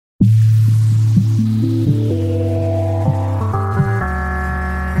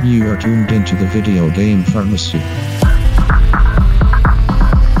You are tuned into the video game pharmacy.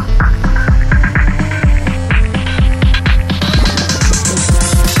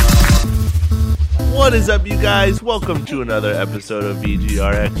 What is up, you guys? Welcome to another episode of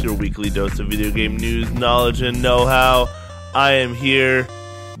VGRx, your weekly dose of video game news, knowledge, and know-how. I am here.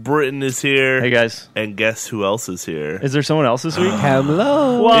 Brittin is here. Hey, guys. And guess who else is here? Is there someone else this week?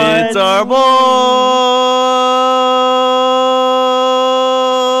 Hello. What? It's our boy!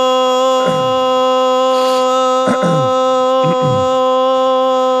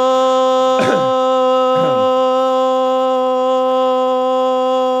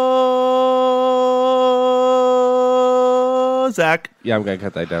 Zach. Yeah, I'm gonna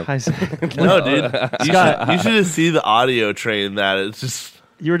cut that down. Hi, Zach. No, dude. You should just see the audio train that. It's just...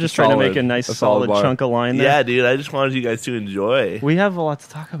 You were just trying to make a nice solid bar. chunk of line there. Yeah, dude. I just wanted you guys to enjoy. We have a lot to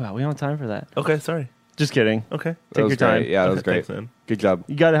talk about. We don't have time for that. Okay, sorry. Just kidding. Okay. Take your time. Yeah, that was Okay, great. thanks, man. Good job.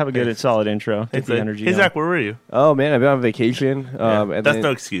 You got to have a good, Thanks. solid intro. Get the Hey, energy. Hey, on. Zach, where were you? Oh man, I've been on vacation. And That's then,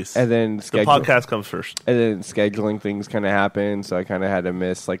 no excuse. And then The schedule, podcast comes first. and then scheduling things kind of happened, so I kind of had to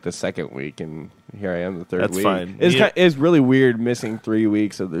miss like the second week, and here I am the third That's week. fine. It's Yeah. it's really weird missing 3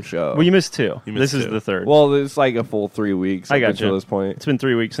 weeks of the show. Well, you missed two. You missed This is two. the third. Well, it's like a full 3 weeks. I up got until you. this point. It's been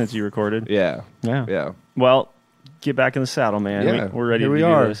 3 weeks since you recorded. Yeah, Yeah. yeah. Well, get back in the saddle, man. Yeah. We're ready Here to we do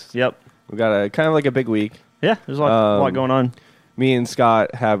are. this. Yep. We got a kind of like a big week. Yeah, there's a lot going on. Me and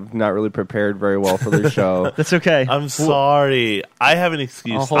Scott have not really prepared very well for this show. That's okay. I'm sorry. I have an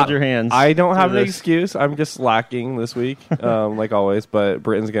excuse. I'll hold your hands. I don't have an this. excuse. I'm just slacking this week, like always. But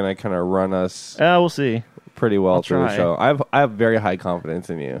Britton's gonna kind of run us We'll see. pretty well I'll through the try. show. I have very high confidence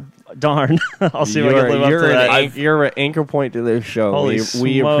in you. Darn. I'll see if I can live up to that. You're an anchor point to this show. Holy We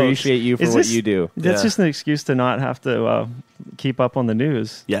smokes. appreciate you for Is what this- you do. That's Yeah. just an excuse to not have to keep up on the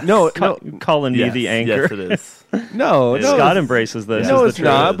news. Yes. No, Calling me Yes. the anchor. Yes, it is. no. Scott embraces this. No, is it's the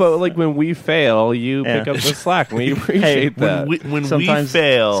not. truth. But like when we fail, you Yeah. pick up the slack. And we appreciate that. When we Sometimes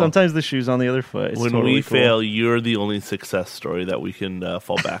fail, Sometimes the shoe's on the other foot. It's when totally we cool. fail, you're the only success story that we can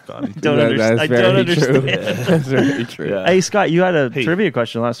fall back on. Don't That- understand. that's I very don't understand. true. That's very true. Yeah. Hey, Scott, you had a Hey. trivia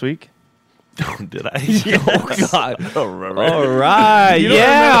question last week. Did I? Oh God! I don't remember. All right, You don't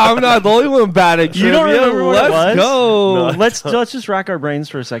yeah, I'm not the only one bad at trivia. You don't remember what it Let's was? go. No. Let's just rack our brains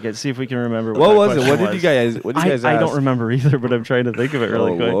for a second, see if we can remember. What that was it? question What did you guys? What did you guys I ask? don't remember either, but I'm trying to think of it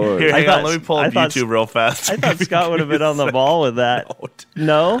really Oh, quick. Lord. Here, I hang thought- on. Let me pull I up thought- YouTube real fast. I thought Scott would have been on the ball with that.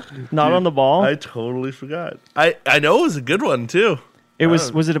 No, not on the ball. I totally forgot. I know it was a good one too. It I was.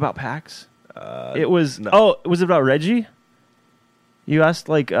 don't- Was it about PAX? It was. no. Oh, was it about Reggie? You asked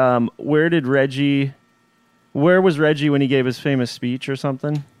like, where was Reggie when he gave his famous speech or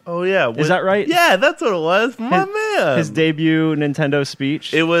something? Oh yeah, Is that right? Yeah, that's what it was. My man. His debut Nintendo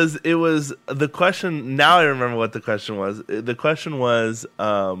speech. It was the question. Now I remember what the question was. The question was,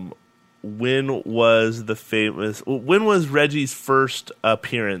 when was Reggie's first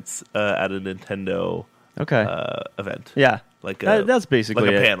appearance at a Nintendo Okay. event? Yeah. Like That's basically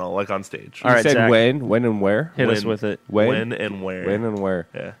like a it. panel, like on stage. All You right, said Zach. when and where? Hit us When- with it. When and where? When and where?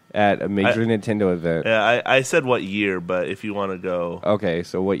 Yeah. At a major Nintendo event. Yeah, I said what year, but if you want to go, Okay,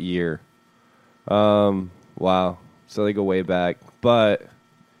 so what year? Wow. So they go way back, but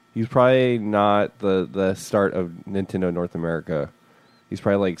he's probably not the start of Nintendo North America. He's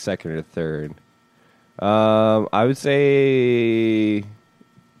probably like second or third. I would say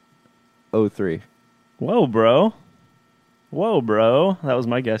 03. Whoa, bro. That was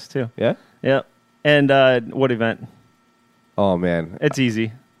my guess too. Yeah? Yep. And what event? Oh man. It's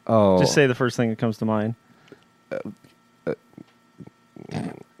easy. Oh. Just say the first thing that comes to mind.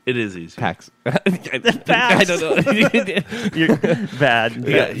 it is easy. PAX. I don't know. You're bad.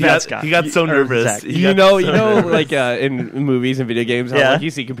 He got so Or nervous. Zach. He You got know, so like in movies and video games, how Yeah. like you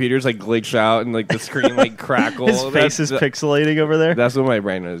see computers like glitch out and like the screen like crackle. His face is pixelating over there. That's what my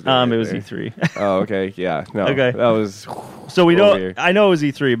brain was doing. It right was there. E3. Oh, okay, yeah, no, Okay. that was. So we over don't. here. I know it was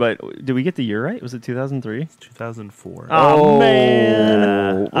E3, but did we get the year right? Was it 2003? 2004. Oh,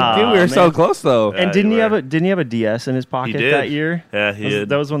 man. Dude, Aw, we were so man. close though. And Yeah, didn't you he have were. a Didn't he have a DS in his pocket did. that year? Yeah, he did.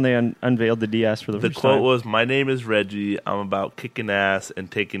 That was when they unveiled the DS for the The first quote time. was, "My name is Reggie. I'm about kicking ass and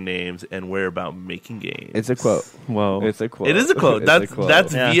taking names, and we're about making games." It's a quote. Whoa. It's a quote. It is a quote. It's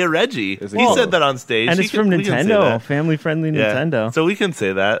That's Yeah. via Reggie. It's a He quote. said that on stage, and we it's from can say Nintendo, that. family-friendly Yeah. Nintendo. So we can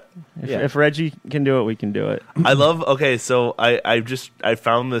say that. If Reggie can do it, we can do it. I love. Okay, so I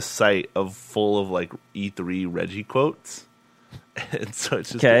found this site full of like E3 Reggie quotes, and so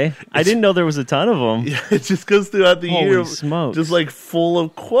it's just Okay, I didn't know there was a ton of them. Yeah, it just goes throughout the Holy year, smokes. just like full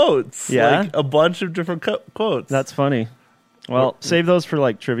of quotes. Yeah? like a bunch of different quotes. That's funny. Well, save those for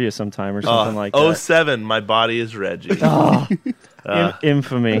like trivia sometime or something like that. 07, my body is Reggie.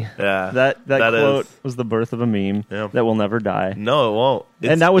 Infamy. Yeah. That quote is- was the birth of a meme that will never die. No, it won't.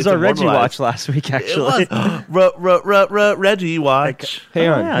 And that was it's our Reggie immortalized. watch last week, It actually. was. Reggie watch. Hang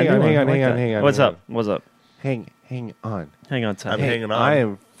on, Oh, yeah, hang new on, one. hang I on, like hang on, that. hang on. What's hang up? What's up? on. Hang on. Hang on tight. I'm hanging on. I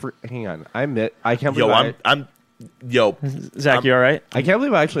am. Hang on. I can't believe. Yo, Zach, you all right? I can't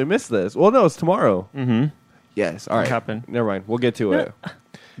believe I actually missed this. Well, no, it's tomorrow. Mm-hmm. Yes. All right. Happened. Never mind. We'll get to it.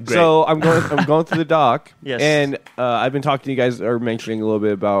 Great. So I'm going through the doc. Yes. And I've been talking to you guys, or mentioning a little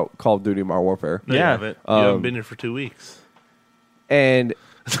bit about Call of Duty Modern Warfare. No, you Yeah. haven't. You haven't been here for 2 weeks. And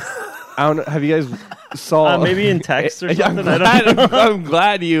I don't know. Have you guys saw? Maybe in text or something. I'm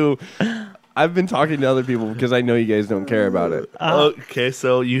glad you. I've been talking to other people because I know you guys don't care about it. Okay,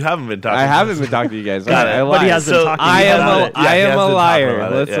 so you haven't been talking. I haven't been talking to you guys. Got it. I But lied. he has been So talking I about am. it. I Yeah, he am has a been liar. talking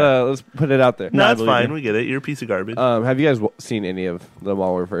about it, Let's put it out there. No, I that's believe fine. you. We get it. You're a piece of garbage. Have you guys seen any of the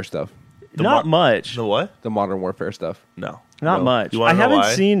Modern Warfare stuff? Not much. The what? The Modern Warfare stuff. No. Not No. much. You I wanna know haven't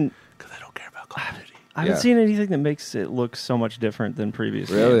why? seen. Because I don't care about Call of Duty. I haven't Yeah. seen anything that makes it look so much different than previous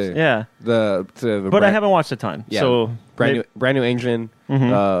Really? games. Yeah. The But I brand- haven't watched a ton. Yeah. So brand new engine.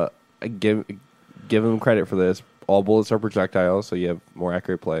 Mhm. I give them credit for this. All bullets are projectiles, so you have more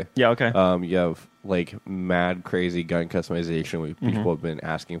accurate play. Yeah, okay. You have like mad crazy gun customization, which people have been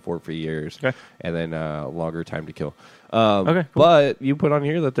asking for years, Okay. and then longer time to kill. Okay, cool. But you put on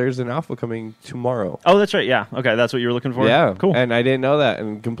here that there's an alpha coming tomorrow. Oh, that's right. Yeah. Okay, that's what you were looking for? Yeah, Cool. And I didn't know that,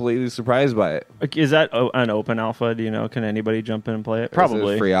 and completely surprised by it. Is that an open alpha? Do you know? Can anybody jump in and play it? This is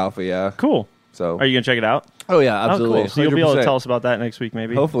Probably. free alpha, yeah. Cool. So Are you going to check it out? Oh yeah, absolutely. Oh, cool. So you'll be able to 100%. tell us about that next week,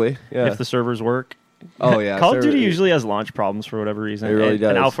 maybe? Hopefully, yeah. If the servers work. Oh yeah, Call of server- Duty usually has launch problems for whatever reason. It really and,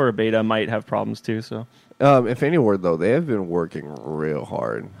 does. An alpha or beta might have problems too. So If any word though, they have been working real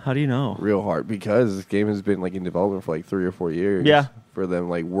hard. how do you know? Real hard because this game has been like in development for like 3 or 4 years. Yeah. For them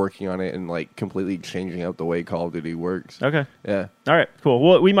like working on it and like completely changing up the way Call of Duty works. Okay. Yeah. All right. Cool.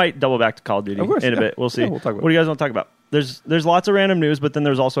 Well, we might double back to Call of Duty Of course, in a yeah. bit. We'll see. Yeah, we'll talk about what do you guys want to talk about? There's lots of random news, but then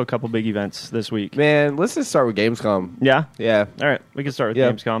there's also a couple big events this week. Man, let's just start with Gamescom. Yeah. Yeah. All right, we can start with Yeah.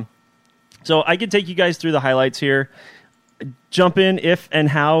 Gamescom. So I can take you guys through the highlights here. Jump in if and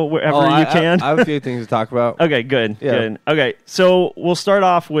how wherever you can. I have a few things to talk about. Okay, good, Yeah. good. Okay, so we'll start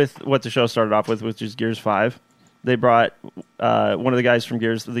off with what the show started off with, which is Gears 5. They brought one of the guys from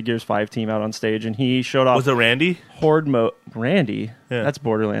the Gears 5 team out on stage, and he showed off Was it Randy? Horde mode. Randy? Yeah. That's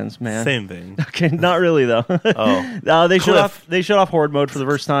Borderlands, man. Same thing. Okay, not really, though. Oh. They showed Cliff. they showed off Horde mode for the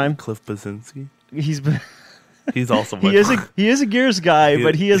first time. Cliff Basinski. He's been... He's also my He is a Gears guy, He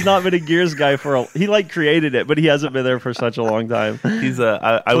but is. he has not been a Gears guy he like created it, but he hasn't been there for such a long time. He's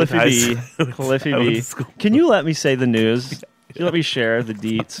I went to Cliffy high B. school- Cliffy I went B. to school. Can you let me say the news? Can you let me share the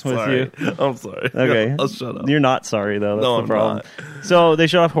deets with Sorry. you? I'm sorry. Okay. I'll shut up. You're not sorry though. That's No, the I'm problem. So they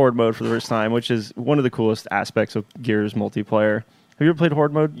showed off Horde mode for the first time, which is one of the coolest aspects of Gears multiplayer. Have you ever played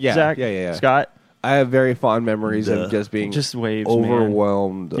Horde mode, Yeah, Zach? yeah. Scott? I have very fond memories Duh. of just being Just waves, man.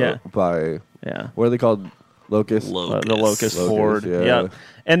 overwhelmed Yeah. by Yeah. what are they called? Locust. The Locust Locust, Horde. yeah. Yep.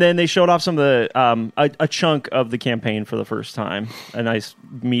 And then they showed off some of the a chunk of the campaign for the first time. A nice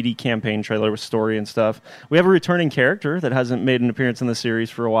meaty campaign trailer with story and stuff. We have a returning character that hasn't made an appearance in the series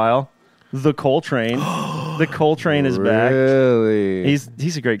for a while. The Coltrane. The Coltrane is back. Really?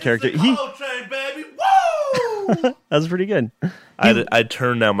 He's a great character. Train, baby. Woo! That's pretty good. I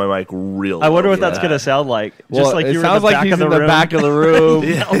turned down my mic real. I wonder low what for that's that. going to sound like. Well, Just like it you were sounds in the like back he's of the in room. the back of the room.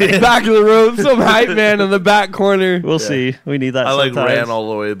 Back of the room. Some hype man in the back corner. We'll see. We need that. I like sometimes. ran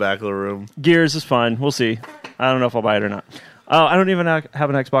all the way back of the room. Gears is fun. We'll see. I don't know if I'll buy it or not. I don't even have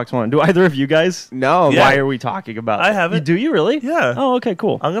an Xbox One. Do either of you guys? No. Yeah. Why are we talking about I it? have it. Do you really? Yeah. Oh, okay,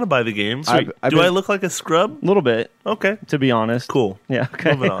 cool. I'm gonna buy the game. Sweet. I've Do been- I look like a scrub? A little bit, Okay, to be honest. cool. Yeah.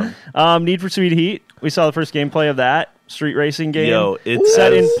 Okay. Moving on. Need for Speed Heat. We saw the first gameplay of that street racing game. Yo, it's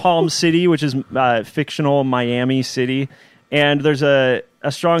set in as- Palm City, which is fictional Miami City, and there's a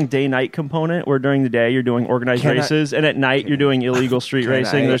strong day-night component where during the day you're doing organized Can I- races, and at night you're doing illegal street Can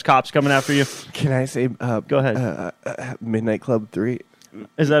racing. I- There's cops coming after you. Can I say? Go ahead. Midnight Club 3.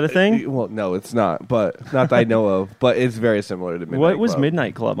 Is that a thing? Well, no, it's not. But not that I know of. But it's very similar to Midnight What was Club.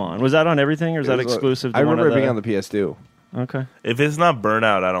 Midnight Club on? Was that on everything, or is It that was, exclusive to I one remember of it being on the PS2. Okay. If it's not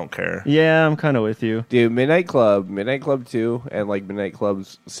Burnout, I don't care. Yeah, I'm kind of with you. Dude, Midnight Club 2, and like Midnight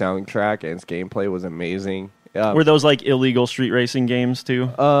Club's soundtrack and its gameplay was amazing. Were those like illegal street racing games too?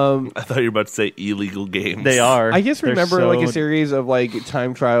 I thought you were about to say illegal games. They are. I just They're remember like a so series of like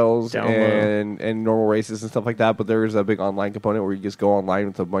time trials Down low. and normal races and stuff like that. But there was a big online component where you just go online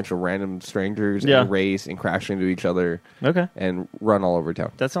with a bunch of random strangers Yeah. and race and crash into each other Okay. and run all over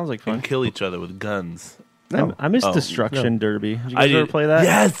town. That sounds like fun. And kill each other with guns. No. I miss Oh, Destruction Derby. Did you I guys ever did. play that?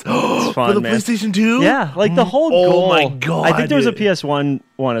 Yes, It's fun, for the man. PlayStation 2. Yeah, like the whole Oh goal. my God, I think there was a dude. PS1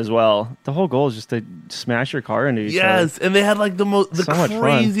 one as well. The whole goal is just to smash your car into each other. Yes, and they had like the So much fun.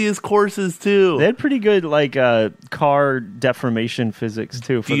 craziest courses too. They had pretty good like car deformation physics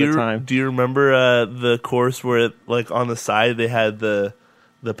too for the time. Do you remember the course where like on the side they had the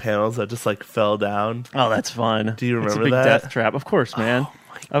panels that just like fell down? Oh, that's fun. Do you It's a remember big that? death trap. Of course, man.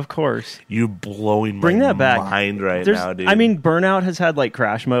 Of course. You're blowing Bring my that back. mind right There's- now, dude. I mean, Burnout has had like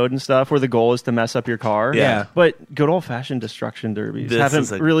crash mode and stuff where the goal is to mess up your car. Yeah. But good old fashioned destruction derbies This haven't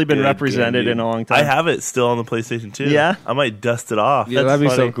is a really been good represented game, in dude. a long time. I have it still on the PlayStation 2. Yeah? I might dust it off. Yeah, That's that'd be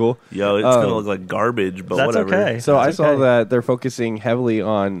so funny. cool. Yo, it's gonna look like garbage, but That's whatever. okay. So That's I saw okay. that they're focusing heavily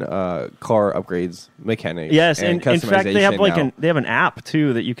on car upgrades, mechanics. Yes, and in fact, they have customization like now. they have an app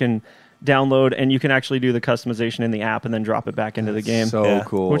too that you can download, and you can actually do the customization in the app and then drop it back into the game, So Yeah.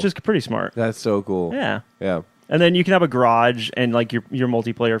 cool. which is pretty smart. That's so cool. Yeah. Yeah. And then you can have a garage, and like your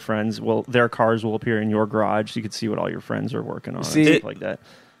multiplayer friends their cars will appear in your garage, so you can see what all your friends are working on See, and stuff like that.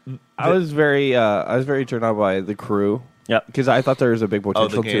 I was very turned on by the crew. Yep. Because I thought there was a big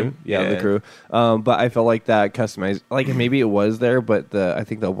potential game? too. Yeah, Yeah. the crew. But I felt like that customized, like maybe it was there, but I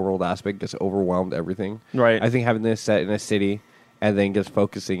think the world aspect just overwhelmed everything. Right. I think having this set in a city and then just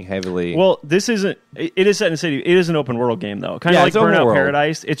focusing heavily. Well, this isn't. It is set in a city. It is an open world game, though. Kind of Yeah, like it's open Burnout world.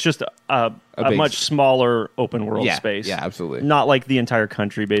 Paradise. It's just a big- much smaller open world Yeah, space. yeah, absolutely. Not like the entire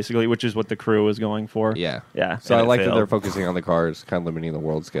country, basically, which is what the crew is going for. yeah. Yeah. So And I it like that failed. they're focusing on the cars, kind of limiting the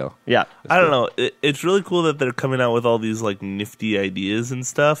world scale. Yeah. I don't know. It's really cool that they're coming out with all these like nifty ideas and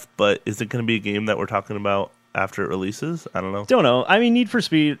stuff. But is it going to be a game that we're talking about after it releases? I don't know. Don't know. I mean, Need for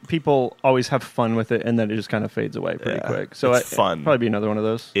Speed, people always have fun with it, and then it just kind of fades away pretty Yeah. quick. So It's fun. Probably be another one of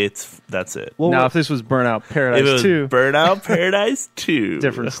those. That's it. Well, Now, if this was Burnout If Paradise it was 2, Burnout Paradise 2,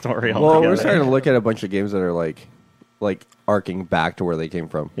 different story Well, altogether. we're starting to look at a bunch of games that are like arcing back to where they came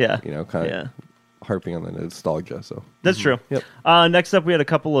from. Yeah. You know, kind of Yeah. harping on the nostalgia. So That's true. Yep. Next up, we had a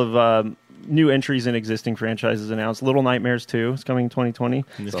couple of new entries in existing franchises announced. Little Nightmares 2 is coming in 2020.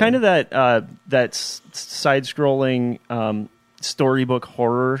 It's kind of that side-scrolling storybook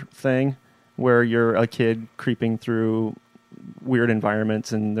horror thing where you're a kid creeping through weird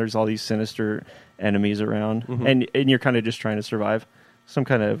environments and there's all these sinister enemies around, and you're kind of just trying to survive. Some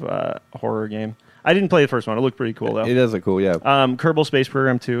kind of horror game. I didn't play the first one. It looked pretty cool, though. it does look cool. Yeah. Kerbal Space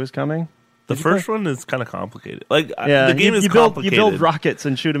Program 2 is coming. the first one is kind of complicated. Like Yeah, the game is you build complicated. rockets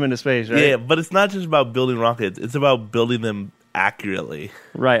and shoot them into space, right? Yeah, but it's not just about building rockets. It's about building them accurately.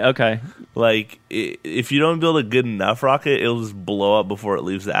 Right, okay. Like if you don't build a good enough rocket, it'll just blow up before it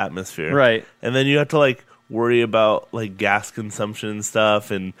leaves the atmosphere. Right. And then you have to like worry about like gas consumption and stuff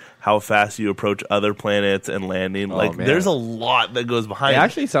and how fast you approach other planets and landing. Like man. there's a lot that goes behind It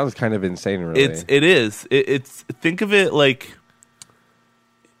actually sounds kind of insane, really. It's think of it like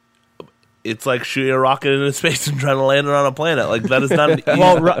it's like shooting a rocket into space and trying to land it on a planet. Like that is not an easy.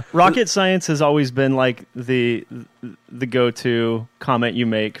 Well, rocket science has always been like the go-to comment you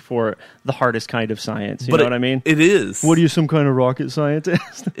make for the hardest kind of science. You know what I mean? It is. What are you, some kind of rocket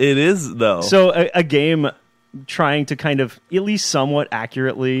scientist? It is though. So a game trying to kind of at least somewhat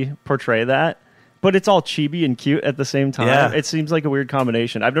accurately portray that, but it's all chibi and cute at the same time. Yeah. It seems like a weird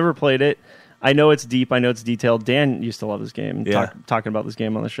combination. I've never played it. I know it's deep. I know it's detailed. Dan used to love this game. Yeah. Talking about this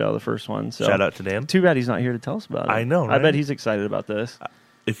game on the show, the first one. So Shout out to Dan. Too bad he's not here to tell us about it. I know, I right? bet he's excited about this.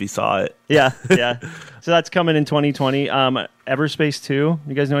 If he saw it. Yeah, yeah. So that's coming in 2020. Everspace 2.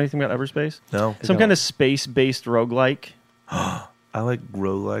 You guys know anything about Everspace? No. Some kind of space-based roguelike. I like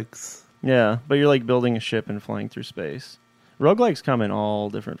roguelikes. Yeah, but you're like building a ship and flying through space. Roguelikes come in all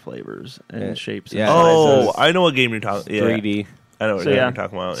different flavors and Yeah. shapes. Yeah. And Oh, sizes. I know what game you're talking. Yeah, 3D. I know what So game yeah, you're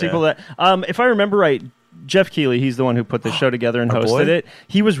talking about. sequel Yeah. to that. If I remember right, Jeff Keighley, he's the one who put the show together and Our hosted boy? it.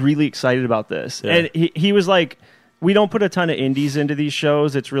 He was really excited about this, Yeah. and he was like, "We don't put a ton of indies into these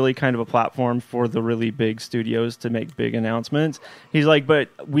shows. It's really kind of a platform for the really big studios to make big announcements." He's like, "But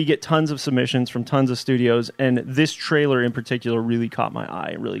we get tons of submissions from tons of studios, and this trailer in particular really caught my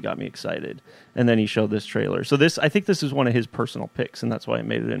eye. It really got me excited." And then he showed this trailer. So I think this is one of his personal picks, and that's why it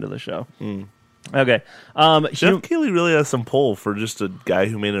made it into the show. Okay, Jeff Keighley really has some pull for just a guy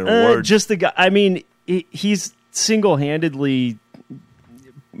who made an award. just the guy. I mean, he's single-handedly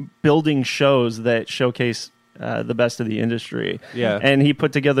building shows that showcase the best of the industry. Yeah. And he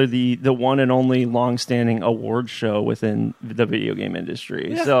put together the one and only long-standing award show within the video game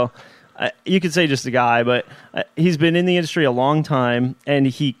industry. Yeah. So you could say just a guy, but he's been in the industry a long time, and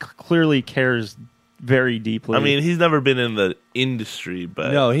he clearly cares very deeply. I mean, he's never been in the industry,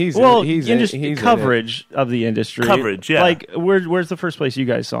 but No, he's coverage of the industry. Coverage, yeah. Like, where's the first place you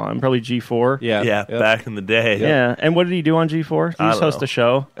guys saw him? Probably G4. Yeah, yeah, back in the day. Yeah. And what did he do on G4? He I just don't host know. a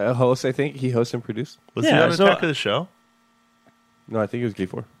show. Host, I think he hosts and produced. Was he Yeah, on Attack of the Show? No, I think it was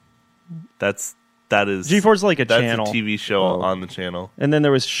G4. That is G4's like a that's channel. a TV show on the channel, And then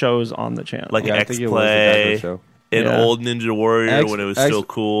there was shows on the channel. like Yeah, I X think it was the Attack of the Play, Show. an Yeah. old Ninja Warrior when it was still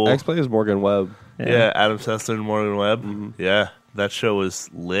cool. X-Play is Morgan Webb. Yeah, Adam Sessler and Morgan Webb. Yeah, that show was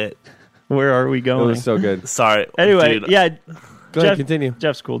lit. Where are we It going? was so good. Sorry. Anyway, dude, yeah. Go ahead, continue.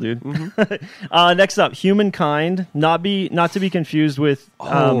 Jeff's cool, dude. Next up, Humankind. Not to be confused with.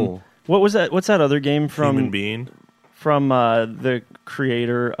 What was that? What's that other game from? Human Being. From the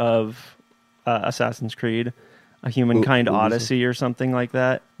creator of Assassin's Creed, A Humankind Odyssey or something like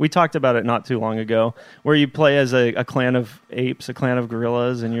that. We talked about it not too long ago, where you play as a clan of apes, a clan of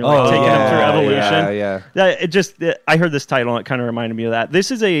gorillas, and you're taking them through evolution. Yeah. I heard this title and it kind of reminded me of that.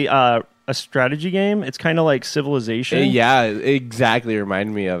 This is a strategy game. It's kind of like Civilization. Yeah, exactly.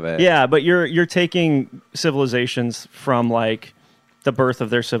 Reminded me of it. Yeah, but you're taking civilizations from like the birth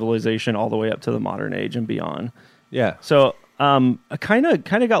of their civilization all the way up to the modern age and beyond. Yeah. So I kind of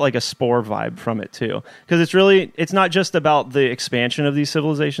got like a Spore vibe from it too, because it's not just about the expansion of these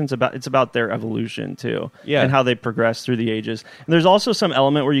civilizations, it's about their evolution too, and how they progress through the ages. And there's also some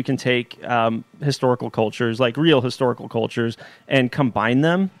element where you can take historical cultures, like real historical cultures, and combine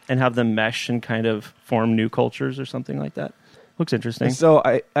them and have them mesh and kind of form new cultures or something like that. Looks interesting. So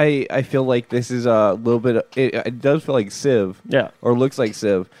I feel like this is a little bit. It does feel like Civ, or looks like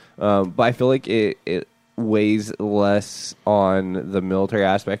Civ, but I feel like it weighs less on the military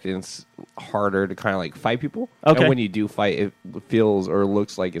aspect, and it's harder to kind of like fight people. Okay. And when you do fight, it feels or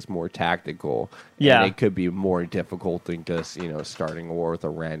looks like it's more tactical. Yeah. And it could be more difficult than just, starting a war with a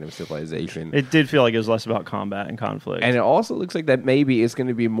random civilization. It did feel like it was less about combat and conflict. And it also looks like that maybe it's going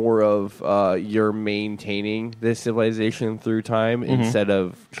to be more of you're maintaining this civilization through time instead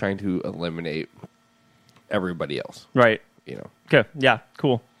of trying to eliminate everybody else. Right. Okay. Yeah.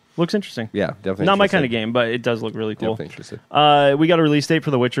 Cool. Looks interesting. Yeah, definitely. Not my kind of game, but it does look really cool. Definitely interesting. We got a release date for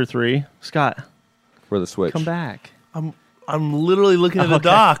The Witcher 3. Scott, For the Switch. come back. I'm literally looking at the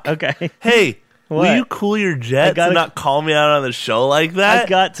dock. Okay. Hey, What? will you cool your jets and not call me out on the show like that? I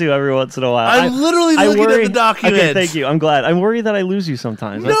got to every once in a while. I'm literally looking at the document. Okay, thank you. I'm glad. I'm worried that I lose you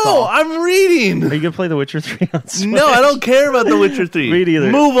sometimes. That's No, all. I'm reading. Are you going to play The Witcher 3 on Switch? No, I don't care about The Witcher 3. Me either.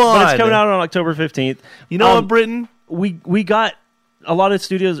 Move on. But it's coming out on October 15th. You know what, Brittin? We got a lot of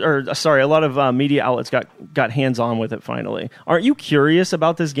a lot of media outlets got hands on with it finally. Aren't you curious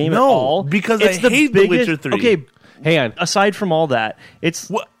about this game at all? No, because It's I hate The Witcher 3. Okay, Hang on. aside from all that,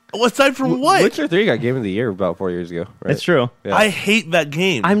 it's Aside from what? Witcher 3 got Game of the Year about 4 years ago, right? it's true. Yeah. I hate that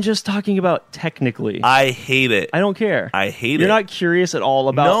game. I'm just talking about technically. I hate it. I don't care. I hate You're it. not curious at all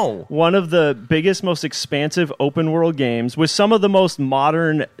about No. one of the biggest, most expansive open world games with some of the most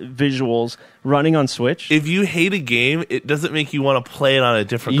modern visuals running on Switch. If you hate a game, it doesn't make you want to play it on a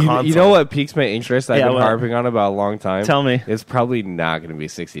different console. You know what piques my interest I've been what? harping on about a long time? Tell me. It's probably not going to be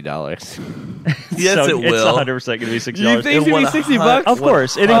 $60. Yes, So it will. It's 100% going to be $60. You think it's going to be $60? Of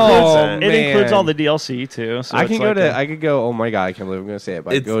course, it includes all the DLC too. So I it's can go like I could go. Oh my god, I can't believe I'm going to say it,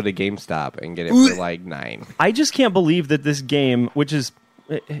 but I go to GameStop and get it for like $9. I just can't believe that this game, which is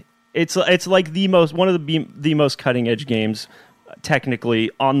it's like one of the most cutting edge games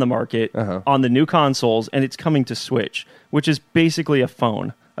technically on the market on the new consoles, and it's coming to Switch, which is basically a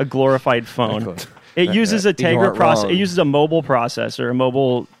phone, a glorified phone. It uses a Tegra processor. It uses a mobile processor, a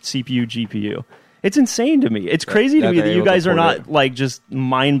mobile CPU, GPU. It's insane to me. It's crazy to me that you guys are not like just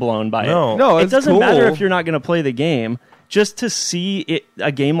mind blown by it. No, it it's doesn't cool. matter if you're not going to play the game. Just to see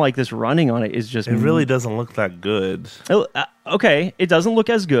a game like this running on it is just... It really doesn't look that good. Okay, it doesn't look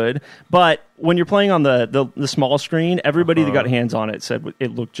as good, but when you're playing on the small screen, everybody that got hands on it said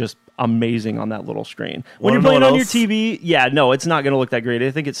it looked just amazing on that little screen. When you're playing on your TV, it's not going to look that great. I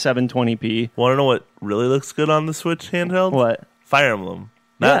think it's 720p. Want to know what really looks good on the Switch handheld? What? Fire Emblem.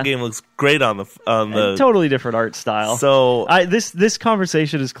 That game looks great on the totally different art style. So this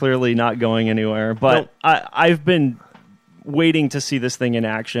conversation is clearly not going anywhere, but I've been waiting to see this thing in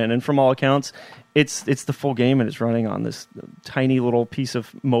action, and from all accounts it's the full game, and it's running on this tiny little piece of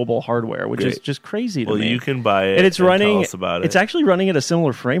mobile hardware, which is just crazy to me. Well, you can buy it, and it's running. Tell us about it. It's actually running at a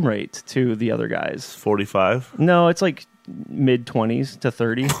similar frame rate to the other guys. 45. No, it's like mid 20s to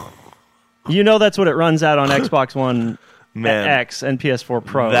 30. You know that's what it runs at on Xbox One Man, X and PS4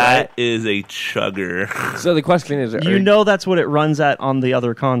 Pro. that right? is a chugger. So the question is, That's what it runs at on the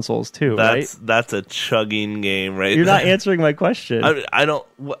other consoles too, right? That's a chugging game, right? You're not answering my question. I don't.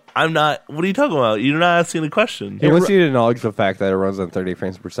 I'm not. What are you talking about? You're not asking the question. he wants you to acknowledge the fact that it runs on 30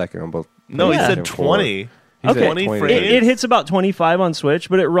 frames per second on both. No, he Yeah. said 20. He said 20 20. frames. It hits about 25 on Switch,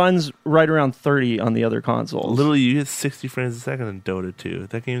 but it runs right around 30 on the other consoles. Literally, you hit 60 frames a second in Dota 2.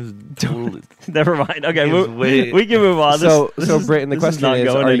 That game's totally. Never mind. Okay, It's we can move on. So This Brittin, the this question not is,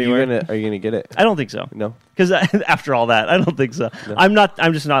 going are you anywhere. gonna get it? I don't think so. No. Because after all that, I don't think so. No.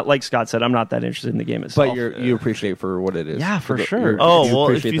 I'm just not, like Scott said, I'm not that interested in the game itself. But you appreciate for what it is. Yeah, for the- sure. you're- Oh, you well, if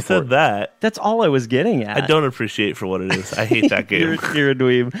appreciate you the said port. that, That's all I was getting at. I don't appreciate for what it is. I hate that game. You're a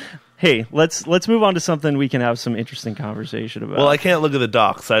dweeb. Hey, let's move on to something we can have some interesting conversation about. Well, I can't look at the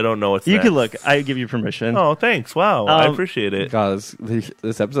docs. So I don't know what's You next. can look. I give you permission. Oh, thanks. Wow. I appreciate it. God,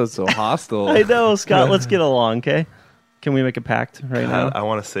 this episode's so hostile. I know, Scott. Let's get along, okay? Can we make a pact right now? I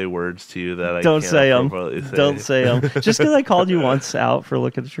want to say words to you that I Don't can't say them. appropriately say. Don't say them. Just because I called you once out for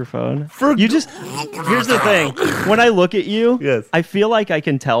looking at your phone. You just. Here's the thing. When I look at you, Yes. I feel like I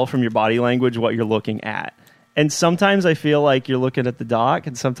can tell from your body language what you're looking at. And sometimes I feel like you're looking at the doc,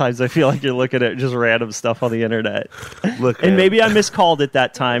 and sometimes I feel like you're looking at just random stuff on the internet. Look, And man. maybe I miscalled it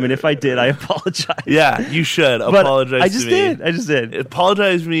that time, and if I did, I apologize. Yeah, you should But apologize. I just to me. did. I just did.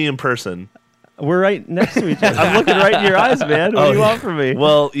 Apologize to me in person. We're right next to each other. I'm looking right in your eyes, man. What do you want from me?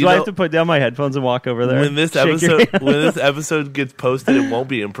 Well, do I have to put down my headphones and walk over there? When this Shake your episode gets posted, it won't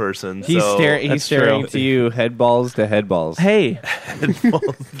be in person. He's so staring. He's That's staring true. to you, head balls to head balls. Hey,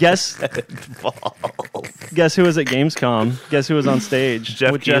 guess who was at Gamescom? Guess who was on stage?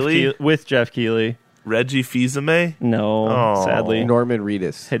 Jeff Keighley? With Jeff Keighley. Reggie Fils-Aimé, No, Oh. sadly. Norman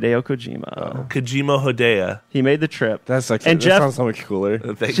Reedus. Hideo Kojima. Kojima Hideo. He made the trip. That's like And that Jeff- sounds so much cooler.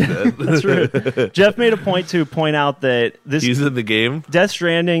 Thanks, Dad. That's rude. Jeff made a point to point out that this He's in the game. Death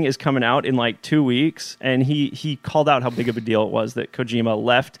Stranding is coming out in like 2 weeks, and he called out how big of a deal it was that Kojima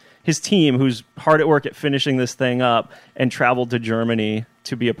left his team, who's hard at work at finishing this thing up, and traveled to Germany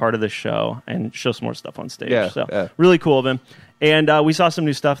to be a part of this show and show some more stuff on stage. Yeah, so yeah. really cool of him. And we saw some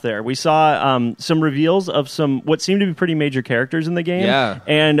new stuff there. We saw some reveals of some what seemed to be pretty major characters in the game. Yeah.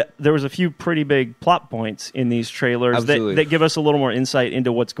 And there was a few pretty big plot points in these trailers Absolutely. that give us a little more insight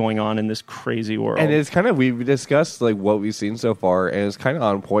into what's going on in this crazy world. And it's kind of we've discussed like what we've seen so far, and it's kind of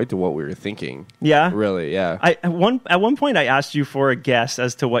on point to what we were thinking. yeah. Really, yeah. At one point I asked you for a guess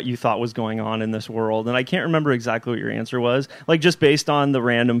as to what you thought was going on in this world, and I can't remember exactly what your answer was, like just based on the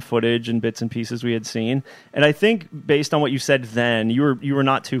random footage and bits and pieces we had seen. And I think based on what you said then, you were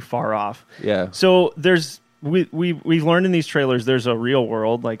not too far off. Yeah. So we've learned in these trailers there's a real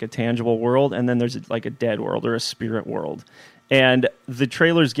world, like a tangible world, and then there's like a dead world or a spirit world. And the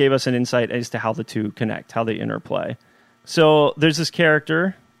trailers gave us an insight as to how the two connect, how they interplay. So there's this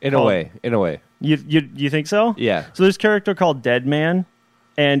character In a way. You think so? Yeah. So there's a character called Dead Man,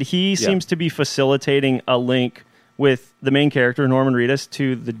 and he seems to be facilitating a link with the main character, Norman Reedus,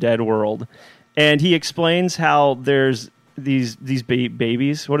 to the dead world. And he explains how there's these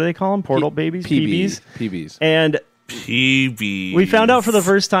babies. What do they call them? Portal babies? PBs. And PB. we found out for the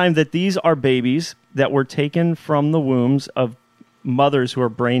first time that these are babies that were taken from the wombs of mothers who are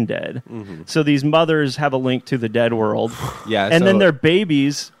brain dead. Mm-hmm. So these mothers have a link to the dead world. Yeah. And so, then their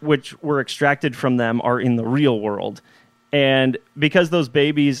babies, which were extracted from them, are in the real world. And because those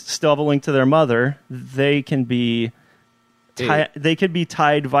babies still have a link to their mother, they can be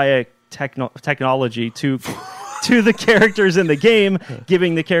tied via technology to the characters in the game,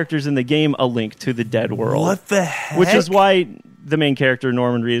 giving the characters in the game a link to the dead world. What the heck? Which is why the main character,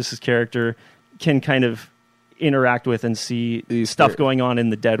 Norman Reedus' character, can kind of interact with and see These stuff char- going on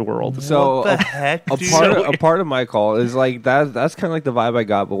in the dead world. So What the heck? a dude? part of my call is like that's kind of like the vibe I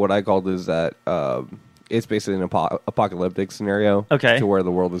got, but what I called is that it's basically an apocalyptic scenario. Okay. To where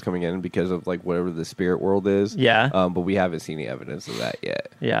the world is coming in because of like whatever the spirit world is. Yeah. But we haven't seen any evidence of that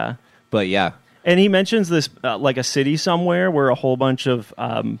yet. Yeah. But yeah. And he mentions this like a city somewhere where a whole bunch of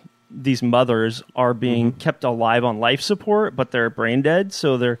these mothers are being kept alive on life support, but they're brain dead,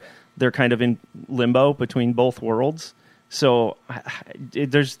 so they're kind of in limbo between both worlds. So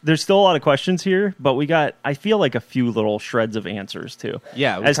there's still a lot of questions here, but we got, I feel like, a few little shreds of answers too.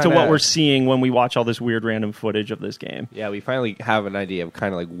 Yeah, we as to kinda- what we're seeing when we watch all this weird random footage of this game. Yeah, we finally have an idea of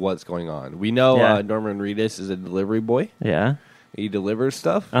kind of like what's going on. We know Yeah. Norman Reedus is a delivery boy. Yeah. He delivers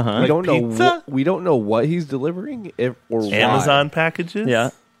stuff. Uh-huh. We Like don't know. pizza? We don't know what he's delivering, or why. Amazon packages?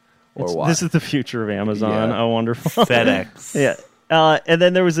 Yeah. Or why. This is the future of Amazon. Yeah. Oh, wonderful. FedEx. Yeah. And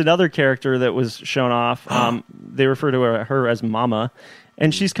then there was another character that was shown off. They refer to her as Mama,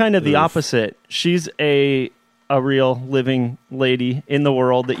 and she's kind of the opposite. She's a a real living lady in the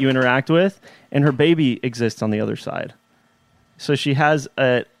world that you interact with, and her baby exists on the other side. So she has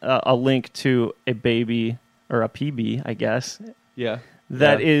a link to a baby, or a PB, I guess,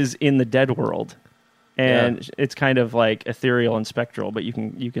 that is in the dead world. And it's kind of like ethereal and spectral, but you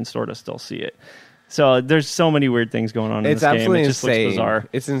can sort of still see it. So there's so many weird things going on in this game. It just looks bizarre.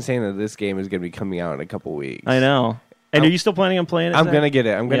 It's insane that this game is going to be coming out in a couple weeks. I know. And are you still planning on playing it? I'm going to get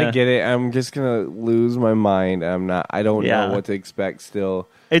it. I'm going to get it. I'm just going to lose my mind. I don't know what to expect still.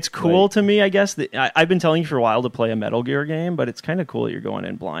 It's cool to me, I guess. I've been telling you for a while to play a Metal Gear game, but it's kind of cool that you're going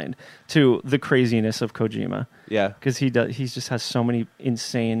in blind to the craziness of Kojima. Yeah. Because he just has so many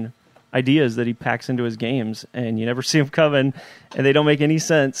insane ideas that he packs into his games, and you never see them coming, and they don't make any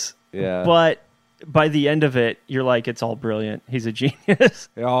sense. Yeah. But by the end of it, you're like, it's all brilliant. He's a genius.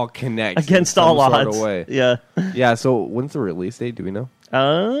 It all connects against all odds. Yeah. Yeah. So when's the release date? Do we know?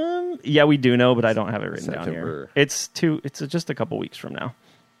 Yeah, we do know, but I don't have it written down September. here. It's just a couple weeks from now.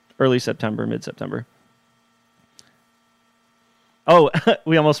 Early September, mid-September. Oh,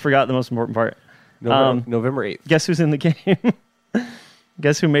 we almost forgot the most important part. November 8th. Guess who's in the game?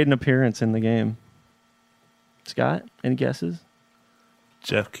 Guess who made an appearance in the game? Scott, any guesses?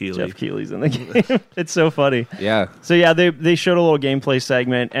 Jeff Keighley. Jeff Keighley's in the game. It's so funny. Yeah. So yeah, they showed a little gameplay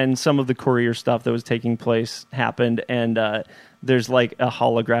segment, and some of the courier stuff that was taking place happened, and there's like a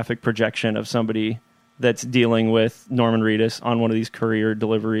holographic projection of somebody that's dealing with Norman Reedus on one of these courier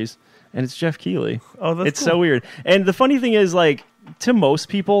deliveries, and it's Jeff Keighley. Oh, that's It's cool. so weird. And the funny thing is, like, to most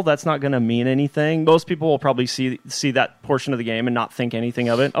people, that's not going to mean anything. Most people will probably see that portion of the game and not think anything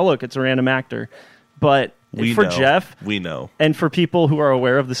of it. Oh, look, it's a random actor. But for Jeff, we know, and for people who are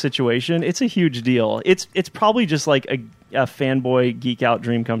aware of the situation, it's a huge deal. It's probably just like a fanboy geek out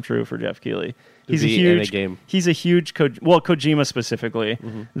dream come true for Jeff Keighley. He's a huge game. He's a huge Kojima specifically.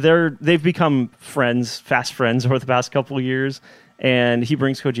 Mm-hmm. They've become friends, fast friends over the past couple of years, and he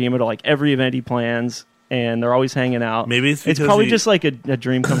brings Kojima to like every event he plans, and they're always hanging out. Maybe it's probably just like a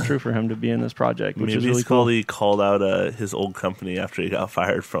dream come true for him to be in this project, which is really cool. He called out his old company after he got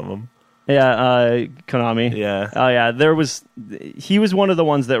fired from them. Yeah, Konami. Yeah. Oh yeah, he was one of the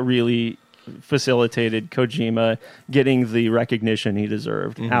ones that really facilitated Kojima getting the recognition he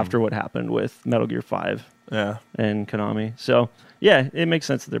deserved after what happened with Metal Gear 5 and Konami. So, yeah, it makes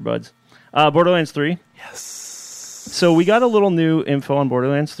sense that they're buds. Borderlands 3. Yes. So we got a little new info on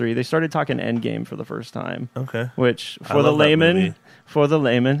Borderlands 3. They started talking endgame for the first time. Okay. Which, for the layman,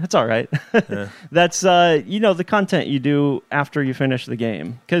 it's all right. Yeah. That's, the content you do after you finish the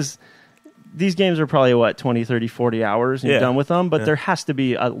game. Because these games are probably, 20, 30, 40 hours and you're done with them, but there has to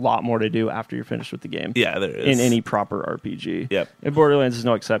be a lot more to do after you're finished with the game. Yeah, there is. In any proper RPG. Yep. And Borderlands is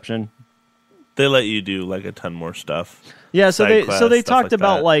no exception. They let you do like a ton more stuff. Yeah, so they talked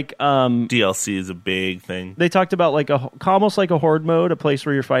about like DLC is a big thing. They talked about like almost like a horde mode, a place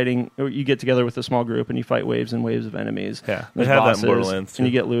where you're fighting, or you get together with a small group and you fight waves and waves of enemies. Yeah, they have that in Borderlands too. And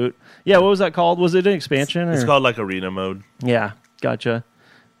you get loot. Yeah, what was that called? Was it an expansion? It's called like arena mode. Yeah, gotcha.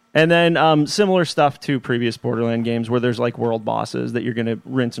 And then similar stuff to previous Borderland games where there's like world bosses that you're going to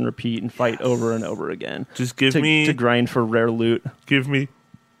rinse and repeat and fight over and over again. Just to grind for rare loot. Give me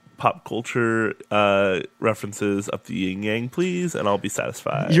pop culture references up the yin yang, please, and I'll be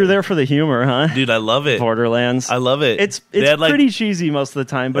satisfied. You're there for the humor, huh? Dude, I love it. Borderlands. I love it. It's pretty cheesy most of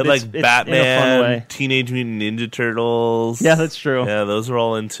the time, but it's Batman, in a fun way. Teenage Mutant Ninja Turtles. Yeah, that's true. Yeah, those are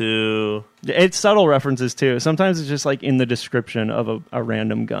all into. It's subtle references too. Sometimes it's just like in the description of a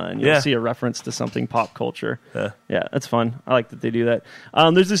random gun. You'll see a reference to something pop culture. Yeah, that's fun. I like that they do that.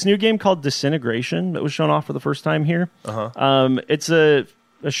 There's this new game called Disintegration that was shown off for the first time here. It's a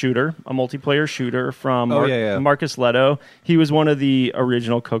shooter, a multiplayer shooter from Marcus Leto. He was one of the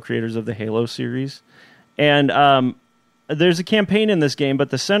original co-creators of the Halo series. And there's a campaign in this game,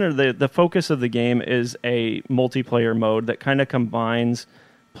 but the focus of the game is a multiplayer mode that kind of combines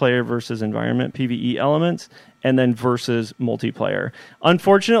player versus environment, PvE elements, and then versus multiplayer.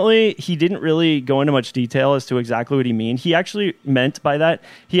 Unfortunately, he didn't really go into much detail as to exactly what he meant. He actually meant by that,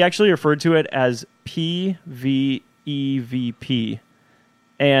 he actually referred to it as PvEVP.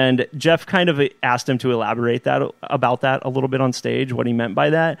 And Jeff kind of asked him to elaborate about that a little bit on stage, what he meant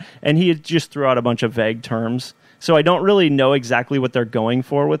by that. And he just threw out a bunch of vague terms. So I don't really know exactly what they're going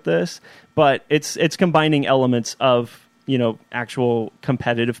for with this, but it's combining elements of, actual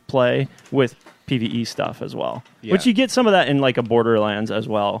competitive play with PvE stuff as well. Yeah. Which you get some of that in like a Borderlands as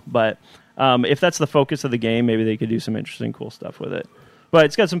well. But if that's the focus of the game, maybe they could do some interesting, cool stuff with it. But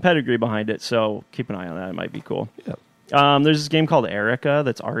it's got some pedigree behind it, so keep an eye on that. It might be cool. Yep. There's this game called Erica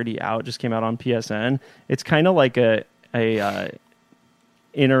that's already out, just came out on PSN. It's kind of like a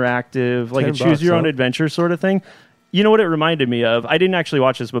interactive, like a $10, choose your own huh? adventure sort of thing. You know what it reminded me of? I didn't actually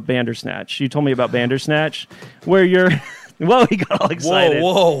watch this, but Bandersnatch. You told me about Bandersnatch, where you're. Well, he got all excited.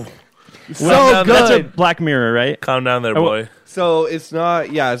 Whoa. So good. That's a Black Mirror, right? Calm down there, boy. So it's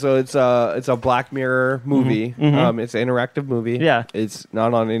not, yeah. So it's a Black Mirror movie. It's an interactive movie. Yeah. It's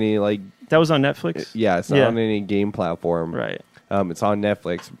not on any That was on Netflix. Yeah, it's not on any game platform. Right. It's on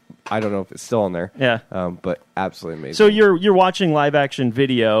Netflix. I don't know if it's still on there. Yeah. But absolutely amazing. So you're watching live action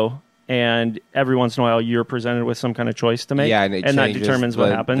video, and every once in a while you're presented with some kind of choice to make. Yeah, and that determines what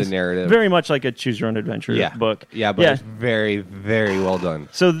happens. The narrative. Very much like a choose your own adventure book. Yeah, but it's very, very well done.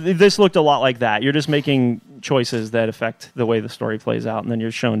 So this looked a lot like that. You're just making choices that affect the way the story plays out, and then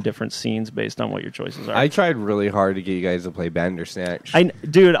you're shown different scenes based on what your choices are. I tried really hard to get you guys to play Bandersnatch.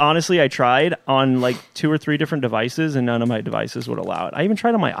 Dude, honestly, I tried on like 2 or 3 different devices, and none of my devices would allow it. I even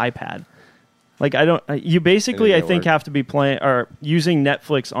tried on my iPad. Like you basically, I think, have to be playing or using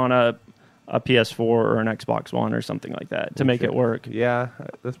Netflix on a PS4 or an Xbox One or something like that to make it work. Yeah,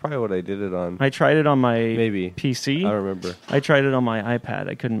 that's probably what I did it on. I tried it on my PC. I don't remember. I tried it on my iPad.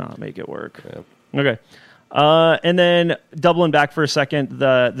 I could not make it work. Yeah. Okay. And then doubling back for a second,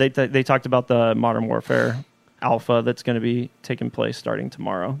 they talked about the Modern Warfare alpha that's going to be taking place starting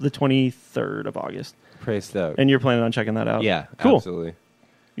tomorrow, the 23rd of August. Pretty stoked. And you're planning on checking that out? Yeah, cool. Absolutely.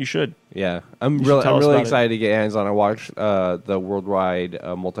 You should. Yeah, I'm You should really excited to get hands on. I watched the worldwide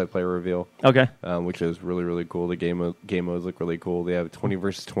multiplayer reveal. Okay. Which is really, really cool. The game modes look really cool. They have 20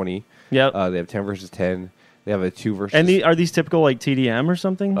 versus 20. Yep. They have 10 versus 10. They have a 2 versus. And are these typical like TDM or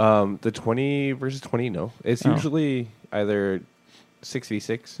something? The 20 versus 20. No, it's usually either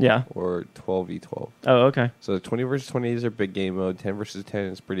 6v6. Or 12v12. Oh, okay. So the 20 versus 20 is their big game mode. 10 versus 10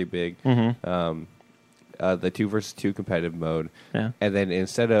 is pretty big. The 2 versus 2 competitive mode. Yeah. And then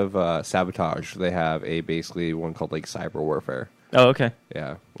instead of sabotage, they have basically one called like cyber warfare. Oh, okay.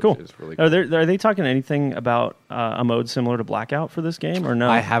 Yeah. Cool. Is really cool. Are they talking anything about a mode similar to Blackout for this game or no?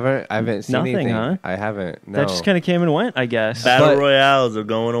 I haven't seen Nothing, anything. huh? I haven't. No. That just kind of came and went, I guess. Battle Royales are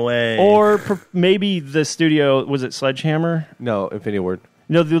going away. Or maybe the studio, was it Sledgehammer? No, Infinity Ward.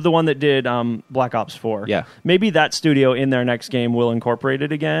 No, the one that did Black Ops 4. Yeah. Maybe that studio in their next game will incorporate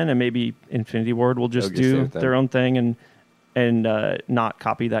it again, and maybe Infinity Ward will just do their own thing and not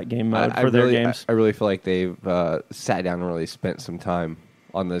copy that game mode for their games. I really feel like they've sat down and really spent some time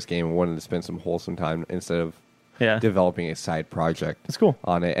on this game and wanted to spend some wholesome time instead of developing a side project. That's cool.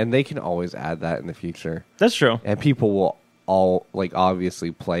 On it. And they can always add that in the future. That's true. And people will all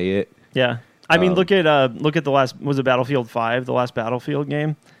obviously play it. Yeah. I mean, look at the last, was it Battlefield 5, the last Battlefield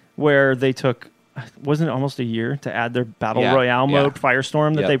game, where they took, wasn't it almost a year to add their Battle Royale mode,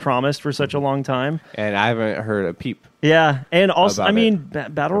 Firestorm, that they promised for such a long time? And I haven't heard a peep. Yeah, and also, I mean,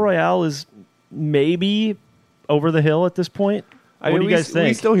 Battle Royale is maybe over the hill at this point. What do you guys think?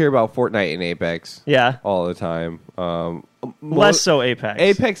 We still hear about Fortnite and Apex all the time. Less so Apex.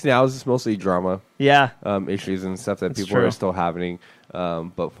 Apex now is just mostly drama. Yeah. Issues and stuff that people are still having.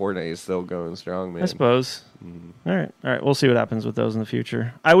 But Fortnite is still going strong, man. I suppose. All right. We'll see what happens with those in the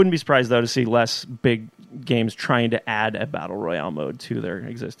future. I wouldn't be surprised, though, to see less big games trying to add a Battle Royale mode to their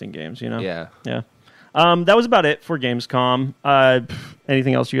existing games, you know? Yeah. Yeah. That was about it for Gamescom.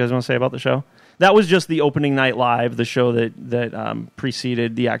 Anything else you guys want to say about the show? That was just the opening night live, the show that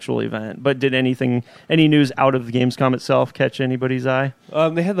preceded the actual event. But did any news out of the Gamescom itself catch anybody's eye?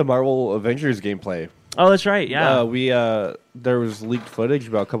 They had the Marvel Avengers gameplay. Oh, that's right. Yeah, there was leaked footage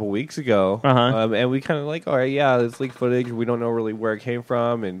about a couple weeks ago, and we kind of like, all right, yeah, it's leaked footage. We don't know really where it came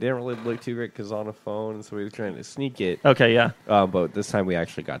from, and didn't really look too great because on a phone, so we were trying to sneak it. Okay, yeah. But this time we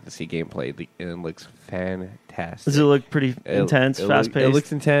actually got to see gameplay, and it looks fantastic. Does it look pretty intense, fast paced? It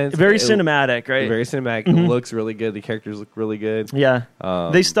looks intense. Very cinematic, right? Very cinematic. It looks really good. The characters look really good. Yeah,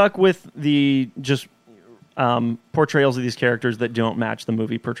 they stuck with the just portrayals of these characters that don't match the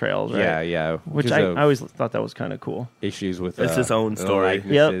movie portrayals, right? Yeah. Which I always thought that was kind of cool. Issues with it's its own story.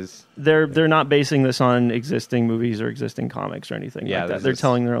 Yep. They're not basing this on existing movies or existing comics or anything like that. They're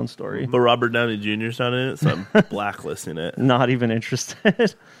telling their own story. But Robert Downey Jr.'s not in it, so I'm blacklisting it. Not even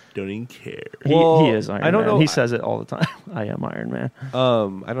interested. Don't even care. He is Iron Man. I don't know. He says it all the time. I am Iron Man.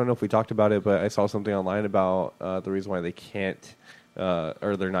 I don't know if we talked about it, but I saw something online about the reason why they can't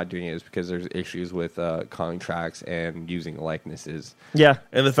or they're not doing it is because there's issues with contracts and using likenesses. Yeah,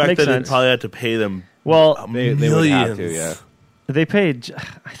 and the fact that they probably had to pay them. Well, they would have to. Yeah, they paid.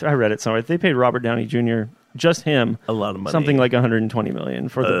 I read it somewhere. They paid Robert Downey Jr. just him a lot of money, something like $120 million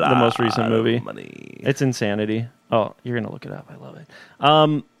for the most recent movie. Money. It's insanity. Oh, you're gonna look it up. I love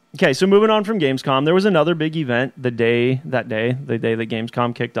it. Okay, so moving on from Gamescom, there was another big event the day that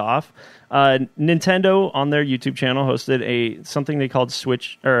Gamescom kicked off. Nintendo on their YouTube channel hosted something they called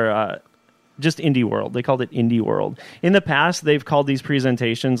Switch just Indie World. They called it Indie World. In the past, they've called these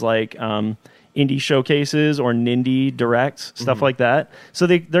presentations like indie showcases or Nindy directs, stuff like that. So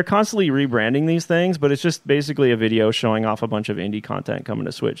they're constantly rebranding these things, but it's just basically a video showing off a bunch of indie content coming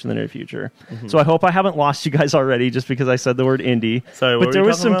to Switch in the near future. So I hope I haven't lost you guys already just because I said the word indie. Sorry, what but there were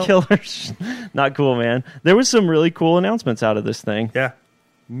you was some talking killers. Not cool, man. There was some really cool announcements out of this thing. Yeah.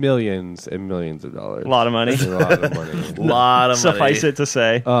 Millions and millions of dollars. A lot of money. A lot of money. Lot of money. Suffice it to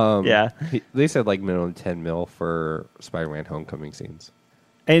say. Yeah. They said like minimum 10 mil for Spider-Man Homecoming scenes.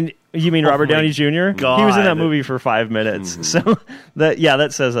 And you mean Robert my Downey Jr.? God. He was in that movie for 5 minutes. So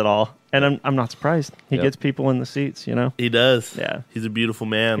that says it all. And I'm not surprised. He gets people in the seats, you know? He does. Yeah. He's a beautiful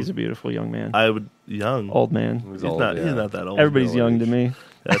man. He's a beautiful young man. Young. Old man. He's not that old. Everybody's young to me.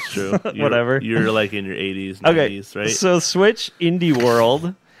 That's true. Whatever. You're like in your 80s, 90s, Okay, right? so Switch Indie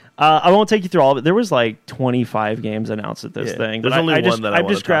World. I won't take you through all of it. There was like 25 games announced at this thing. There's but only one that I I've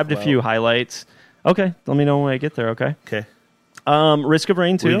wanna just grabbed talk a few about. highlights. Okay, let me know when I get there, okay? Okay. Risk of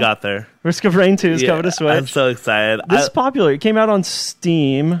Rain 2. We got there. Risk of Rain 2 is coming to Switch. I'm so excited. This is popular. It came out on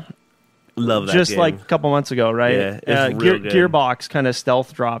Steam love that just game. like a couple months ago, right? Yeah, it's real good. Gearbox kind of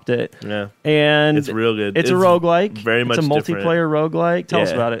stealth dropped it. Yeah. And It's real good. It's a roguelike. Very much It's a different. multiplayer roguelike. Tell us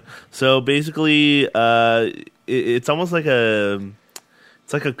Yeah. about it. So basically, it's almost like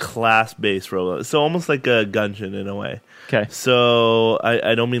it's like a class-based roguelike. So almost like a Gungeon in a way. Okay. So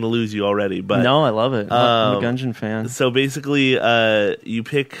I don't mean to lose you already, but No, I love it. I'm a Gungeon fan. so basically, you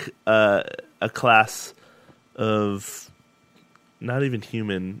pick a class of not even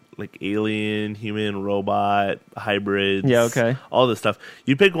human, like alien, human, robot, hybrids. Yeah, okay. All this stuff.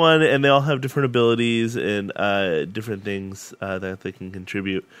 You pick one, and they all have different abilities and different things that they can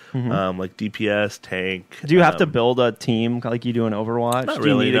contribute, like DPS, tank. Do you have to build a team like you do in Overwatch? Not Do you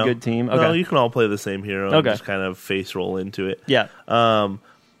really, need no. a good team? No, Okay. you can all play the same hero and Okay. just kind of face roll into it. Yeah.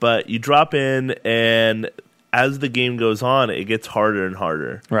 But you drop in, and as the game goes on, it gets harder and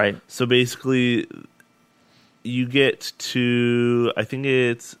harder. Right. So basically, you get to, I think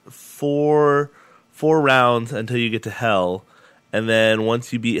it's four rounds until you get to Hell, and then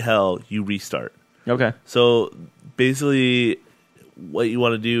once you beat Hell, you restart. Okay. So basically, what you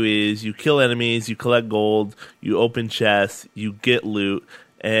want to do is you kill enemies, you collect gold, you open chests, you get loot,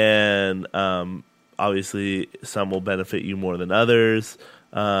 and obviously some will benefit you more than others.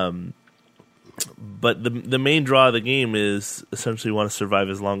 But the main draw of the game is essentially you want to survive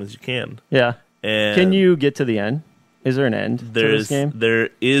as long as you can. Yeah. And Can you get to the end? Is there an end to this game? There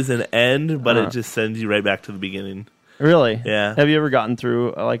is an end, but Uh-huh. it just sends you right back to the beginning. Really? Yeah. Have you ever gotten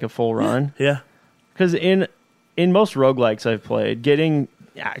through like a full run? Yeah. Because in most roguelikes I've played, getting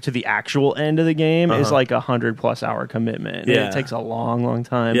to the actual end of the game is like 100+ hour commitment. Yeah. It takes a long, long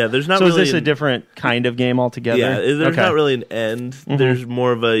time. Yeah, there's not So really is this a an- different kind of game altogether? Yeah, there's Okay. not really an end. There's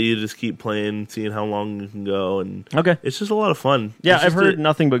more of a you just keep playing, seeing how long you can go, and Okay. it's just a lot of fun. Yeah, It's I've just heard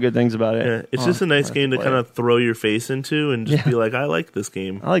nothing but good things about it. Yeah, it's just a nice I'll game to play kind it. of throw your face into and just be like, I like this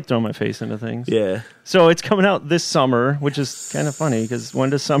game. I like throwing my face into things. Yeah. So it's coming out this summer, which is kind of funny because when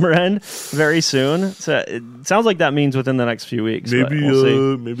does summer end? Very soon. So it sounds like that means within the next few weeks. but Maybe we'll see.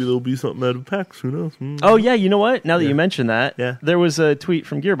 maybe there'll be something out of PAX. Who knows? Oh, yeah, you know what? Now that you mention that, Yeah. there was a tweet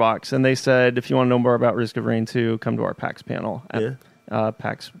from Gearbox, and they said, if you want to know more about Risk of Rain 2, come to our PAX panel at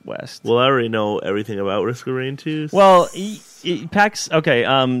PAX West. Well, I already know everything about Risk of Rain 2. Well, PAX, okay,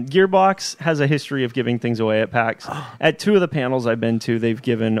 Gearbox has a history of giving things away at PAX. At 2 of the panels I've been to, they've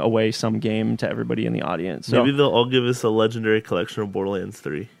given away some game to everybody in the audience. So Maybe they'll all give us a legendary collection of Borderlands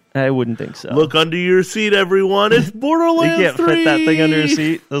 3. I wouldn't think so. Look under your seat, everyone. It's you Borderlands 3. can't fit that thing under a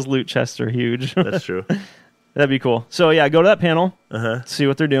seat. Those loot chests are huge. That's true. That'd be cool. So, yeah, go to that panel, see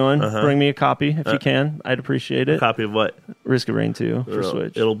what they're doing. Uh-huh. Bring me a copy if you can. I'd appreciate it. Copy of what? Risk of Rain 2 for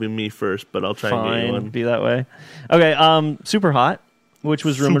Switch. It'll be me first, but I'll try and get you Fine, one. be that way. Okay, Super Hot, which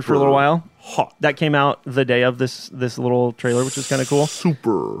was rumored for a little while. Hot. That came out the day of this little trailer, which is kind of cool.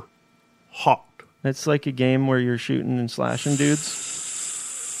 Super hot. It's like a game where you're shooting and slashing dudes.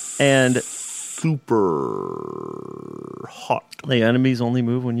 And Super hot. the enemies only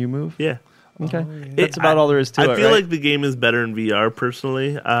move when you move. Yeah. Okay. That's about all there is to it, I feel right? like the game is better in VR,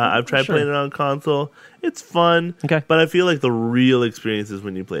 personally. I've tried Sure. playing it on console. It's fun. Okay. But I feel like the real experience is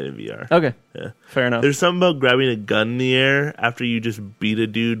when you play it in VR. Okay. Yeah. Fair enough. There's something about grabbing a gun in the air after you just beat a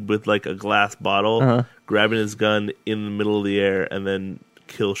dude with like a glass bottle, grabbing his gun in the middle of the air, and then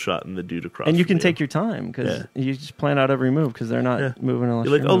kill shotting the dude across. And you from can take your time because Yeah. you just plan out every move because they're not moving unless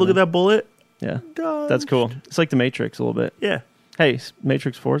You're like, oh, look at that bullet. Yeah. Dodge. That's cool. It's like the Matrix a little bit. Yeah. Hey,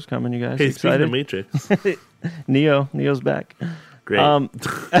 Matrix 4 is coming, you guys. Hey, speaking excited? of Matrix, Neo's back. great.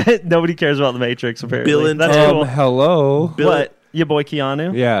 Nobody cares about the Matrix, apparently. Bill and That's Ted. cool. Hello. What? Your boy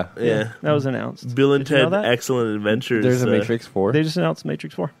Keanu? Yeah. yeah. That was announced. Bill and Did you know Ted that? Excellent Adventures. There's a Matrix 4. They just announced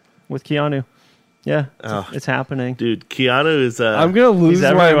Matrix 4 with Keanu. Yeah, it's happening. Dude, Keanu is. I'm gonna lose my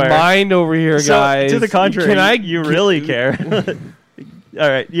everywhere. mind over here, So, guys. to the contrary, Can I? you really care. All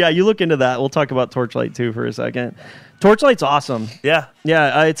right, yeah, you look into that. We'll talk about Torchlight 2 for a second. Torchlight's awesome. Yeah.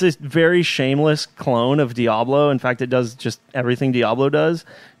 Yeah, it's a very shameless clone of Diablo. In fact, it does just everything Diablo does.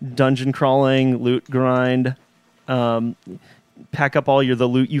 Dungeon crawling, loot grind, pack up all the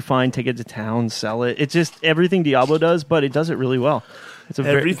loot you find, take it to town, sell it. It's just everything Diablo does, but it does it really well. It's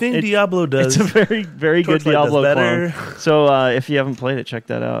Everything Diablo does. It's a very, very good Torchlight does Diablo better. clone. So if you haven't played it, check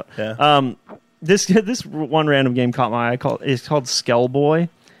that out. Yeah. This one random game caught my eye. It's called Skellboy.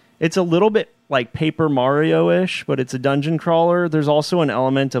 It's a little bit like Paper Mario-ish, but it's a dungeon crawler. There's also an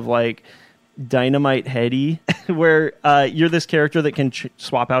element of like Dynamite Heady, where you're this character that can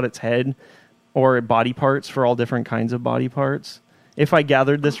swap out its head or body parts for all different kinds of body parts. If I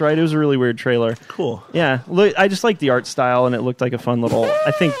gathered this right, it was a really weird trailer. Cool. Yeah, look, I just like the art style, and it looked like a fun little,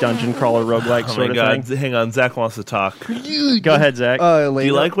 I think, dungeon crawler roguelike Oh sort my of god! thing. Hang on, Zach wants to talk. Go ahead, Zach. Do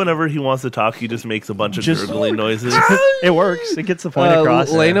you like whenever he wants to talk, he just makes a bunch of Just- gurgling noises? It works. It gets the point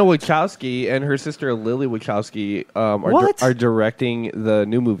across. Lena Wachowski and her sister Lily Wachowski What? are directing the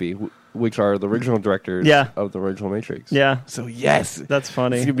new movie, which are the original directors Yeah. of the original Matrix. Yeah, So yes, that's it's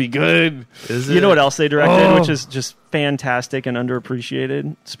funny. gonna be good. Is You know what else they directed, Oh. which is just fantastic and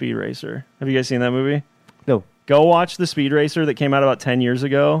underappreciated? Speed Racer. Have you guys seen that movie? No. Go watch the Speed Racer that came out about 10 years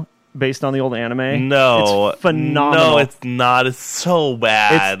ago, based on the old anime. No, It's phenomenal. No, it's not. It's so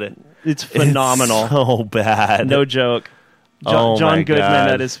bad. It's phenomenal. It's so bad. No joke. Oh John my Goodman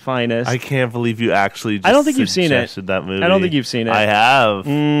God. at his finest. I can't believe you actually. Just I don't think you've seen it. suggested that movie. I don't think you've seen it. I have.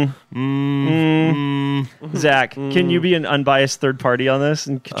 Zach, can you be an unbiased third party on this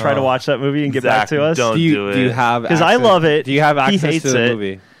and try to watch that movie and get Zach, back to us? don't Do you, do it. do you have? 'Cause I access- love it. Do you have He access hates to the it.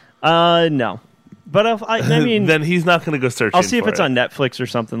 movie? No. But I mean, then he's not going to go searching. I'll see if for it's it. on Netflix or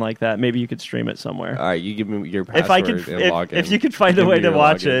something like that. Maybe you could stream it somewhere. All right, you give me your password If I could, and log in. if you could find a Give way me to your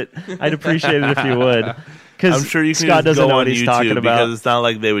watch login. it, I'd appreciate it if you would. Because I'm sure you can Scott just doesn't go know on what he's YouTube talking about. because it's not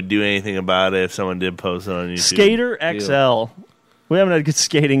like they would do anything about it if someone did post it on YouTube. Skater XL. We haven't had a good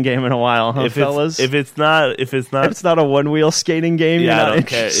skating game in a while, huh, fellas? If it's not, If it's not a one-wheel skating game, yeah, you're I not don't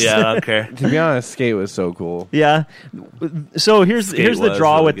care. interested. Yeah, I don't care. To be honest, Skate was so cool. Yeah. So here's Skate the was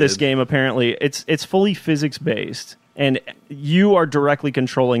draw really with this good. game. Apparently, it's fully physics based, and you are directly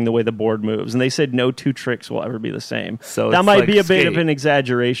controlling the way the board moves. And they said no two tricks will ever be the same. So that it's might like be a bit of Skate. an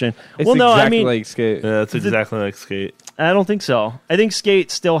exaggeration. It's well, no, exactly I mean, like Skate. Yeah, that's exactly like Skate. I don't think so. I think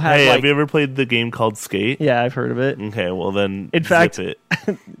Skate still has Hey, like. have you ever played the game called Skate? Yeah, I've heard of it. Okay, well then, In fact, zip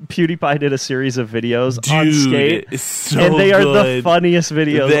it. PewDiePie did a series of videos on Dude, Skate, it's so and they are the good. funniest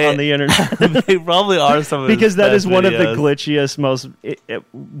videos on the internet. They probably are some of his Because that best is one of the videos. glitchiest, most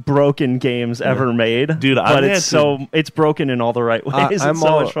broken games ever made. Dude, I'm but gonna it's have to- it's broken in all the right ways. It's so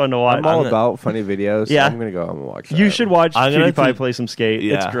much fun to watch. I'm all about funny videos. So Yeah. I'm gonna go home and watch that. You should watch I'm gonna have PewDiePie to- play some Skate.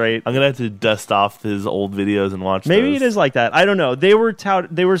 Yeah. It's great. I'm gonna have to dust off his old videos and watch. Maybe those. it is like that. I don't know. They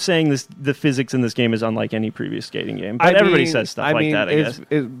were saying the physics in this game is unlike any previous skating game. But everybody says stuff like that, I guess.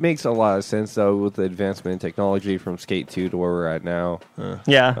 It makes a lot of sense though with the advancement in technology from Skate 2 to where we're at now.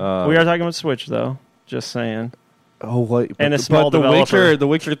 Yeah. We are talking about Switch though. Just saying. Oh, what? And a But small the developer. The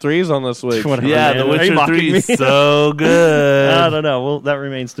Witcher 3 is on the Switch. Whatever, Yeah, man. The Are you Witcher mocking 3 is me? so good. I don't know. Well, that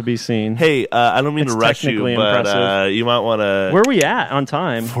remains to be seen. Hey, I don't mean It's to rush you, technically but impressive. you might want to. Where are we at on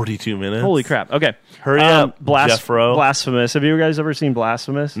time? 42 minutes. Holy crap. Okay. Hurry up, Jeff Rowe. Blasphemous. Have you guys ever seen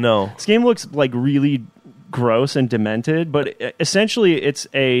Blasphemous? No. This game looks like really gross and demented, but essentially it's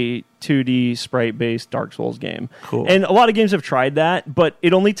a 2D sprite-based Dark Souls game. Cool. And a lot of games have tried that, but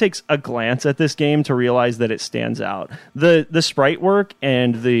it only takes a glance at this game to realize that it stands out. The sprite work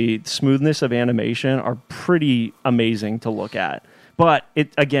and the smoothness of animation are pretty amazing to look at. But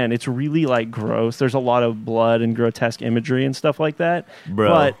it's really like gross. There's a lot of blood and grotesque imagery and stuff like that.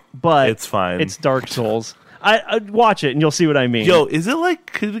 Bro, but it's fine. It's Dark Souls. I watch it and you'll see what I mean. Yo, is it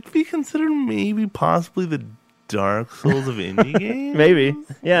like? Could it be considered maybe possibly the Dark Souls of indie games? Maybe.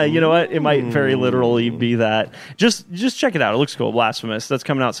 Yeah, you know what? It might very literally be that. Just check it out. It looks cool. Blasphemous. That's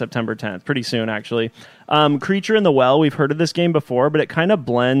coming out September 10th. Pretty soon, actually. Creature in the Well. We've heard of this game before, but it kind of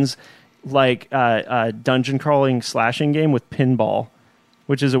blends like a dungeon crawling slashing game with pinball,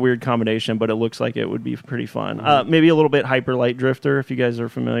 which is a weird combination, but it looks like it would be pretty fun. Maybe a little bit Hyper Light Drifter, if you guys are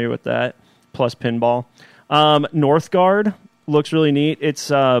familiar with that, plus pinball. Northgard looks really neat.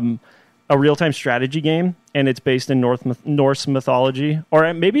 It's a real-time strategy game. and it's based in Norse mythology,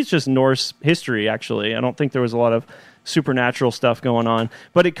 or maybe it's just Norse history, actually. I don't think there was a lot of supernatural stuff going on,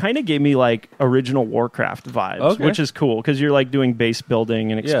 but it kind of gave me like original Warcraft vibes, which is cool because you're like doing base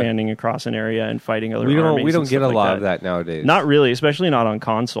building and expanding across an area and fighting other armies. We don't get a like lot of that nowadays. Not really, especially not on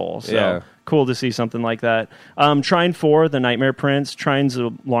console. So cool to see something like that. Trine 4, The Nightmare Prince. Trine's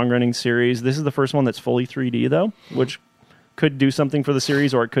a long-running series. This is the first one that's fully 3D, though, which could do something for the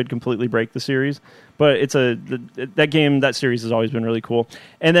series, or it could completely break the series. But it's that series has always been really cool.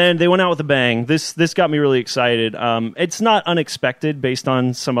 And then they went out with a bang. This got me really excited. It's not unexpected based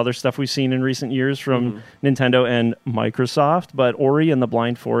on some other stuff we've seen in recent years from Nintendo and Microsoft, but Ori and the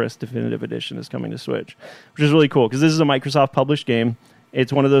Blind Forest Definitive Edition is coming to Switch, which is really cool because this is a Microsoft-published game.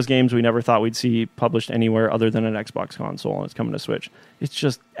 It's one of those games we never thought we'd see published anywhere other than an Xbox console, and it's coming to Switch. It's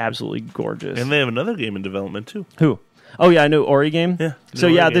just absolutely gorgeous. And they have another game in development, too. Who? Oh, yeah, I know Ori game. Yeah. So,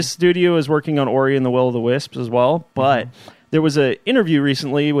 this studio is working on Ori and the Will of the Wisps as well. But there was an interview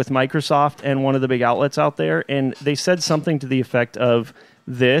recently with Microsoft and one of the big outlets out there, and they said something to the effect of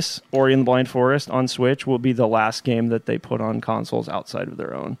this, Ori and the Blind Forest, on Switch will be the last game that they put on consoles outside of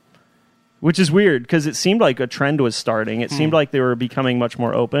their own. Which is weird, because it seemed like a trend was starting. It seemed like they were becoming much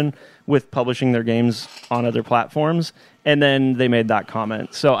more open with publishing their games on other platforms, and then they made that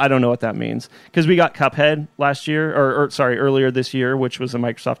comment. So I don't know what that means. Because we got Cuphead last year, earlier this year, which was a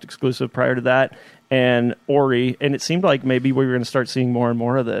Microsoft exclusive prior to that, and Ori, and it seemed like maybe we were going to start seeing more and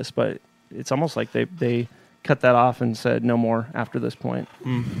more of this, but it's almost like they cut that off and said no more after this point.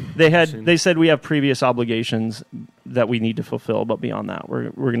 They said we have previous obligations that we need to fulfill, but beyond that,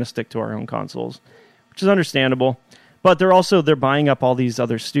 we're going to stick to our own consoles, which is understandable. But they're buying up all these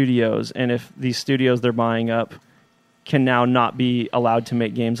other studios, and if these studios they're buying up can now not be allowed to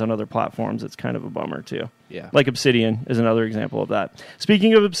make games on other platforms, it's kind of a bummer too. Yeah, like Obsidian is another example of that.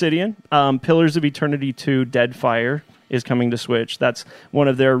 Speaking of Obsidian, Pillars of Eternity 2: Deadfire is coming to Switch. That's one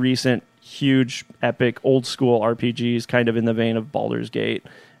of their recent huge, epic, old-school RPGs, kind of in the vein of Baldur's Gate.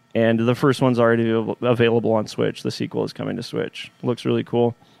 And the first one's already available on Switch. The sequel is coming to Switch. Looks really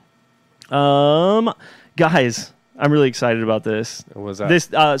cool. Guys, I'm really excited about this. What was that?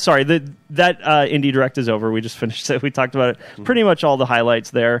 That Indie Direct is over. We just finished it. We talked about it. Pretty much all the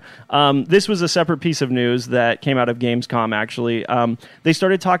highlights there. This was a separate piece of news that came out of Gamescom, actually. They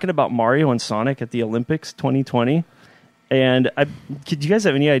started talking about Mario and Sonic at the Olympics 2020. And do you guys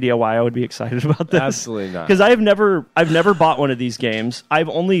have any idea why I would be excited about this? Absolutely not. Because I've never bought one of these games. I've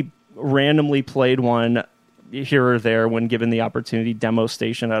only randomly played one here or there when given the opportunity, demo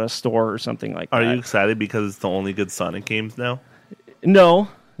station at a store or something like that. Are you excited because it's the only good Sonic games now? No,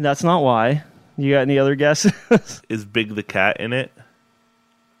 that's not why. You got any other guesses? Is Big the Cat in it?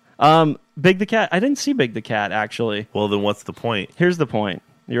 Big the Cat? I didn't see Big the Cat, actually. Well, then what's the point? Here's the point.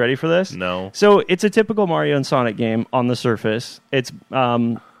 You ready for this? No. So it's a typical Mario and Sonic game on the surface. It's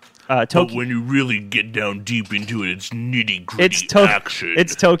but when you really get down deep into it, it's nitty-gritty action.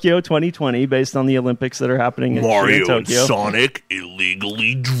 It's Tokyo 2020, based on the Olympics that are happening in Mario Tokyo. And Sonic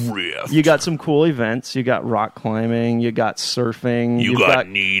illegally drift. You got some cool events. You got rock climbing. You got surfing. You got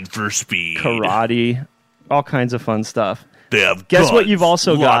Need for Speed. Karate. All kinds of fun stuff. They have Guess guns, what you've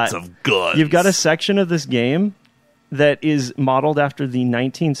also got? Lots of guns. You've got a section of this game that is modeled after the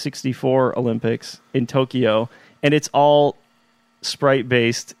 1964 Olympics in Tokyo, and it's all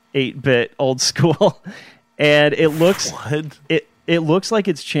sprite-based, 8-bit, old school, and it looks it looks like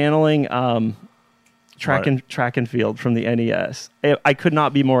it's channeling track and field from the NES. I could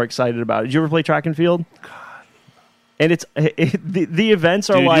not be more excited about it. Did you ever play Track and Field? God. And the events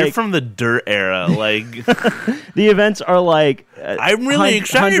are like... You're from the dirt era. Like the events are like... I'm really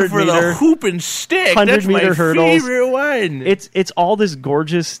excited for the hoop and stick. That's my favorite one. It's all this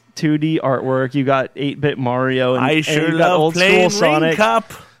gorgeous 2D artwork. You got 8-bit Mario and, I sure and you got love old playing school Sonic. Ring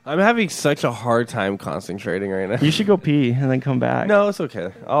Cup. I'm having such a hard time concentrating right now. You should go pee and then come back. No, it's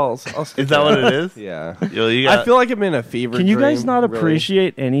okay. I'll Is that what it is? Yeah. I feel like I'm in a fever Can you dream, guys not really.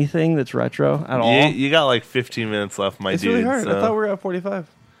 appreciate anything that's retro at all? You got like 15 minutes left, my it's dude. It's really hard. So. I thought we were at 45.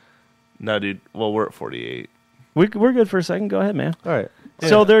 No, dude. Well, we're at 48. We're good for a second. Go ahead, man. All right. Yeah.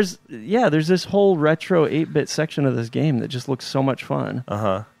 So there's this whole retro 8-bit section of this game that just looks so much fun.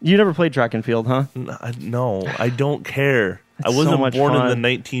 Uh-huh. You never played Track and Field, huh? No, I don't care. It's I wasn't so born fun. in the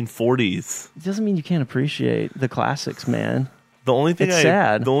 1940s. It doesn't mean you can't appreciate the classics, man. The only thing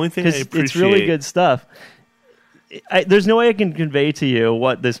sad. The only thing I appreciate... It's really good stuff. There's no way I can convey to you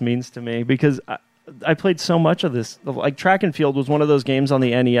what this means to me because I played so much of this. Like Track and Field was one of those games on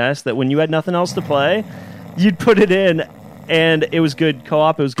the NES that when you had nothing else to play, you'd put it in and it was good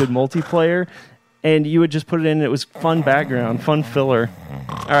co-op, it was good multiplayer, and you would just put it in and it was fun background, fun filler.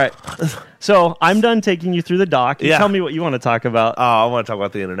 All right. So I'm done taking you through the doc. You Yeah. tell me what you want to talk about. Oh, I want to talk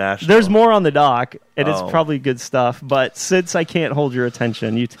about the international. There's more on the doc, and it's Oh. probably good stuff. But since I can't hold your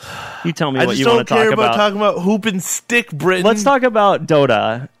attention, you tell me I what just you don't want to care talk about about. talking about hoop and stick, Brittin. Let's talk about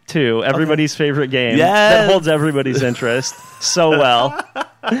Dota 2, everybody's favorite game Yes. that holds everybody's interest so well.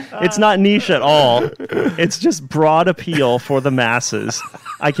 It's not niche at all. It's just broad appeal for the masses.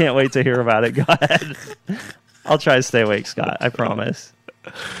 I can't wait to hear about it. Go ahead. I'll try to stay awake, Scott. I promise.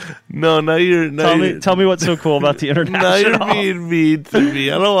 No, now you're. Tell me what's so cool about the international. Now you're being mean to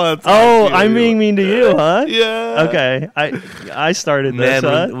me. I don't want to. Oh, I'm being mean to you, huh? Yeah. Okay. I started Man, this,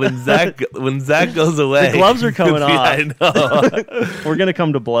 huh? when Zach goes away, The gloves are coming off. I know. We're gonna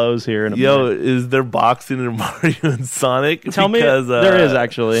come to blows here in a Yo, minute. is there boxing in Mario and Sonic? Tell me there is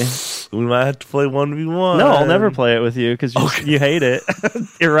actually. We might have to play 1v1. No, I'll never play it with you because you hate it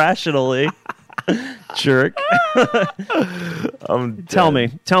irrationally. Jerk. Tell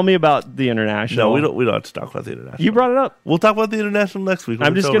me about the international. No, we don't have to talk about the international. You brought it up. We'll talk about the international next week.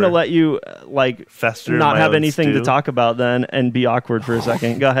 I'm just going to let you fester in not my have own anything to stew. talk about then and be awkward for a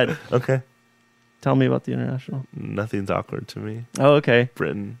second. Go ahead. Okay. Tell me about the international. Nothing's awkward to me. Oh, okay.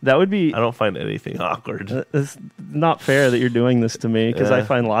 Britain. That would be. I don't find anything awkward. It's not fair that you're doing this to me because I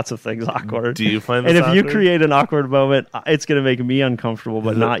find lots of things awkward. Do you find this And if you awkward? create an awkward moment, it's going to make me uncomfortable,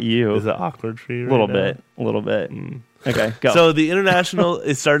 but not you. Is it awkward for you? A little right bit. A little bit. now? Okay, go. So the international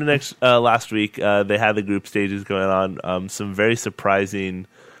it started last week. They had the group stages going on. Some very surprising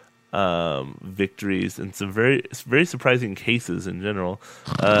victories and some very surprising cases in general.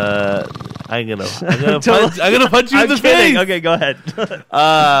 I'm gonna punch you in the face. Okay, go ahead.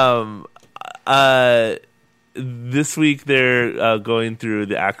 This week they're going through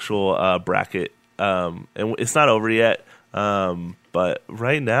the actual bracket, and it's not over yet. But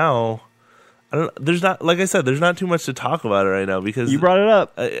right now, there's not too much to talk about it right now because You brought it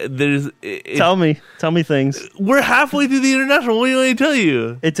up. Tell me things. We're halfway through the international. What do you want me to tell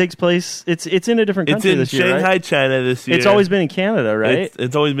you? It takes place. It's in a different It's country in this year, Shanghai, right? China this year. It's always been in Canada, right?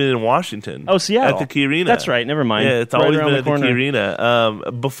 It's always been in Washington. Oh, Seattle. At the Key Arena. That's right. Never mind. Yeah, it's Right always around been the at the Key corner.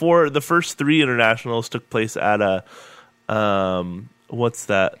 Arena. Before the first three internationals took place at what's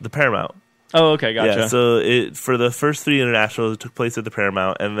that? The Paramount. Oh, okay, gotcha. Yeah, so for the first three internationals, it took place at the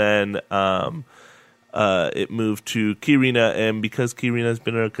Paramount, and then it moved to Key Arena, and because Key Arena has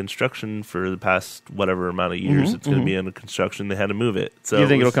been under construction for the past whatever amount of years it's going to be under construction, they had to move it. So Do you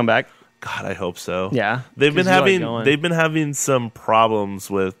think it'll come back? God, I hope so. Yeah, they've been 'cause you like going. having some problems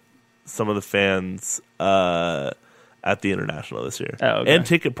with some of the fans at the international this year, okay. and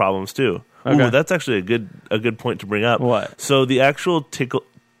ticket problems too. Okay. Ooh, that's actually a good point to bring up. What? So the actual tickle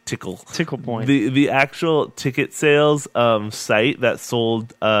point. the actual ticket sales site that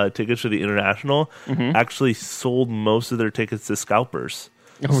sold tickets for the international actually sold most of their tickets to scalpers.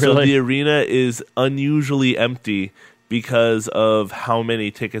 Oh, So really? the arena is unusually empty because of how many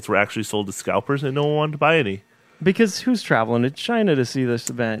tickets were actually sold to scalpers, and no one wanted to buy any. Because who's traveling to China to see this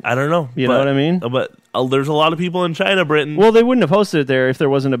event? I don't know. You know what I mean? But there's a lot of people in China, Britain. Well, they wouldn't have hosted it there if there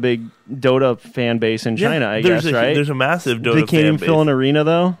wasn't a big Dota fan base in China, I guess, right? There's a massive Dota They can't even fan fill base. an arena,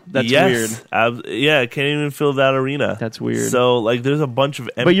 though? That's weird. Yeah, can't even fill that arena. That's weird. So, there's a bunch of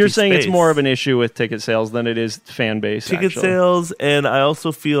empty But you're saying space. it's more of an issue with ticket sales than it is fan base, ticket actually. sales, and I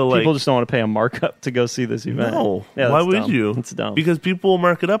also feel like People just don't want to pay a markup to go see this event. no. Yeah, Why that's would dumb. you? It's dumb. Because people will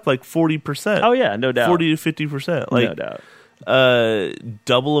mark it up 40%. Oh, yeah, no doubt. 40 to 50%. no doubt.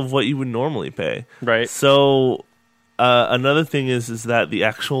 Double of what you would normally pay. Right. So another thing is that the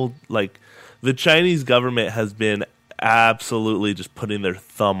actual the Chinese government has been absolutely just putting their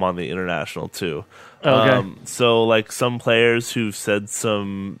thumb on the international too. Okay. So some players who've said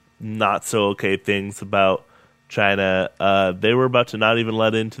some not so okay things about China, they were about to not even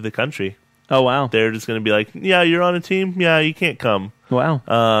let into the country. Oh, wow. They're just going to be like, yeah, you're on a team. Yeah, you can't come. Wow.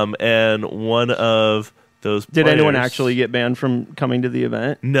 And one of those Did players, anyone actually get banned from coming to the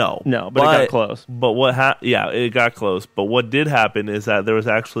event? No, No, but it got close. But yeah, it got close. But what did happen is that there was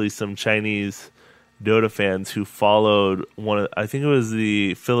actually some Chinese Dota fans who followed I think it was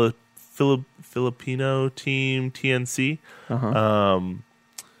the Filipino team TNC.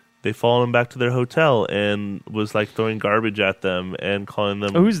 They followed them back to their hotel and was throwing garbage at them and calling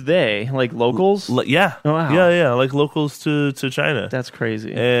them. Who's they? Like locals? Yeah, Oh, wow. yeah, like locals to China. That's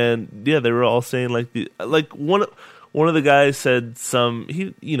crazy. And yeah, they were all saying one of the guys said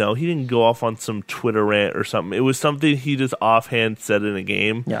he didn't go off on some Twitter rant or something. It was something he just offhand said in a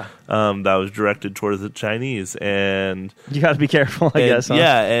game. Yeah. That was directed towards the Chinese, and You got to be careful, I guess. Huh?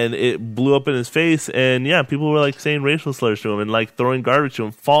 yeah, and it blew up in his face, and yeah, people were saying racial slurs to him and throwing garbage to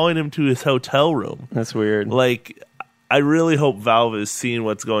him, following him to his hotel room. That's weird. I really hope Valve is seeing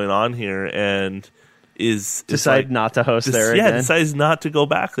what's going on here and decide not to host there again. Decides not to go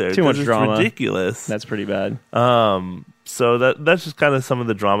back there. Too much drama. It's ridiculous. That's pretty bad. So that's just kind of some of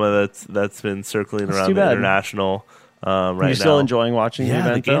the drama that's been circling around the international right now. You're still enjoying watching the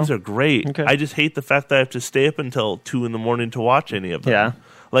event, the games though? are great. Okay. I just hate the fact that I have to stay up until 2 a.m. to watch any of them. Yeah.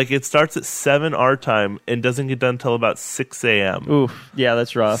 Like, it starts at 7 our time and doesn't get done until about 6 a.m. Oof. Yeah,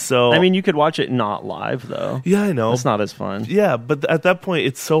 that's rough. So, I mean, you could watch it not live, though. Yeah, I know. It's not as fun. Yeah, but at that point,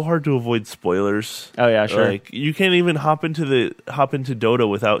 it's so hard to avoid spoilers. Oh, yeah, sure. Like, you can't even hop into Dota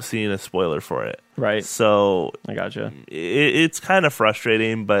without seeing a spoiler for it. Right. So I gotcha. It's kind of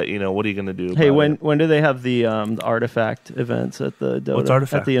frustrating, but what are you going to do? Hey, about when do they have the artifact events at the Dota? What's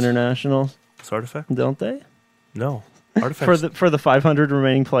Artifact? At the international? It's Artifact? Don't they? No. Artifact's For the 500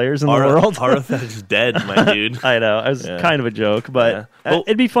 remaining players in the world. Artifact's dead, my dude. I know. It was kind of a joke, but Well,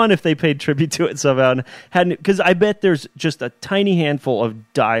 it'd be fun if they paid tribute to it somehow and hadn't, because I bet there's just a tiny handful of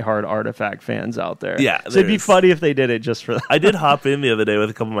diehard Artifact fans out there. Yeah, so it'd be funny if they did it just for that. I did hop in the other day with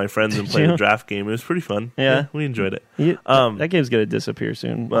a couple of my friends and play a draft game. It was pretty fun. Yeah. We enjoyed it. That game's gonna disappear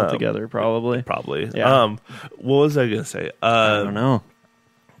soon altogether, probably. Probably. Yeah. What was I going to say? I don't know.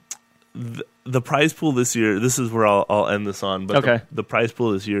 The prize pool this year, this is where I'll end this on, but okay. the prize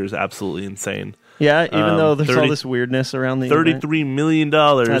pool this year is absolutely insane. Yeah, even though there's all this weirdness around the $33 million.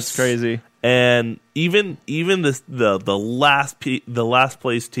 That's crazy. And even the last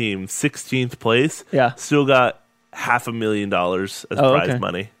place team, 16th place, still got $500,000 as prize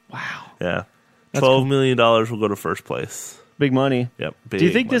money. Wow. Yeah. $12 million will go to first place. Big money. Yep. Do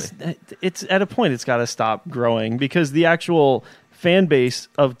you think it's at a point it's got to stop growing because the actual fan base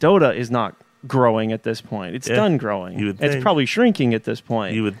of Dota is not growing at this point? It's done growing. You would think. It's probably shrinking at this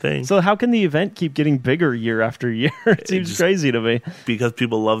point. You would think. So how can the event keep getting bigger year after year? It seems crazy to me. Because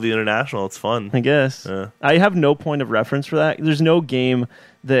people love the international. It's fun. I guess. I have no point of reference for that. There's no game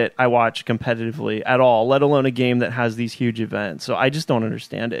that I watch competitively at all, let alone a game that has these huge events. So I just don't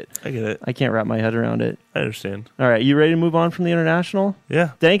understand it. I get it. I can't wrap my head around it. I understand. All right, you ready to move on from the international? Yeah.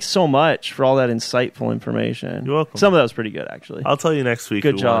 Thanks so much for all that insightful information. You're welcome. Some of that was pretty good, actually. I'll tell you next week.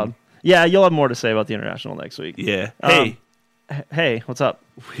 Good job. Won. Yeah, you'll have more to say about the international next week. Yeah. Hey, what's up?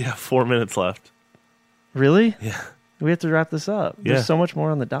 We have 4 minutes left. Really? Yeah. We have to wrap this up. There's so much more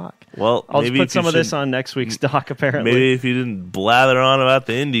on the dock. Well, I'll just put some of this on next week's dock, apparently. Maybe if you didn't blather on about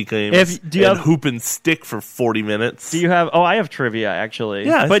the indie games and hoop and stick for 40 minutes. Do you have... Oh, I have trivia, actually.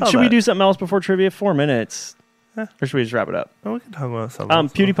 Yeah, but should we do something else before trivia? 4 minutes. Or should we just wrap it up? Oh, we can talk about something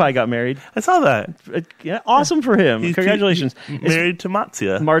else. PewDiePie got married. I saw that. Yeah, awesome for him. Congratulations. He's married to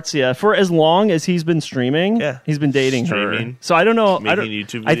Marzia. Marzia. For as long as he's been streaming, he's been dating her. So I don't know. Making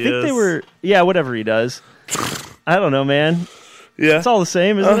YouTube videos. I think they were... Yeah, whatever he does. I don't know, man. Yeah. It's all the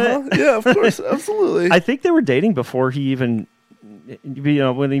same, isn't it? Yeah, of course. Absolutely. I think they were dating before he even...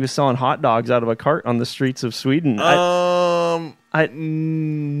 when he was selling hot dogs out of a cart on the streets of Sweden. No.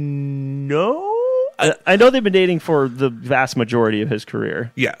 I know they've been dating for the vast majority of his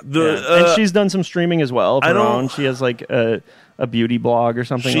career. Yeah. And she's done some streaming as well of her own. She has like a beauty blog or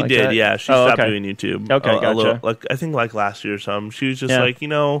something like that. She did, yeah. She stopped doing YouTube. Okay, gotcha. I think like last year or something. She was just like,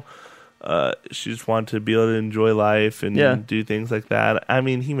 she just wanted to be able to enjoy life and do things like that. I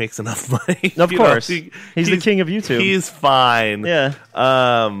mean, he makes enough money. Of course. He's the king of YouTube. He's fine. Yeah.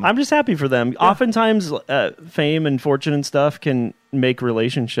 I'm just happy for them. Yeah. Oftentimes, fame and fortune and stuff can make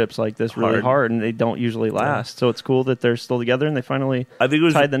relationships like this really hard, and they don't usually last. So it's cool that they're still together and they finally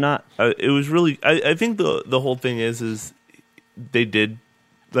tied the knot. It was really... I think the whole thing is they did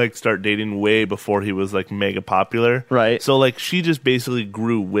like start dating way before he was like mega popular. Right. So like she just basically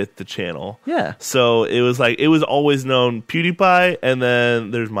grew with the channel. Yeah. So it was like it was always known PewDiePie and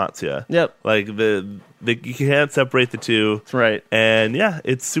then there's Marzia. Yep. Like you can't separate the two. That's right. And yeah,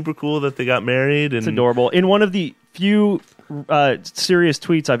 it's super cool that they got married. And it's adorable. In one of the few serious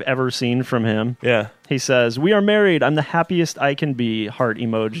tweets I've ever seen from him. Yeah. He says, "We are married. I'm the happiest I can be." Heart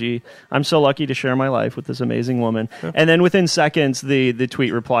emoji. I'm so lucky to share my life with this amazing woman. Yeah. And then within seconds, the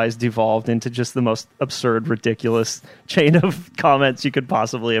tweet replies devolved into just the most absurd, ridiculous chain of comments you could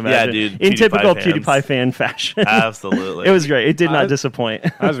possibly imagine. Yeah, dude. In typical PewDiePie fan fashion. Absolutely. It was great. It did not disappoint.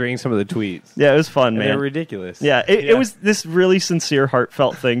 I was reading some of the tweets. Yeah, it was fun, man. They're ridiculous. Yeah, it was this really sincere,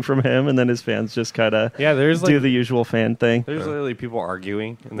 heartfelt thing from him, and then his fans just kind of do the usual fan thing. There's literally people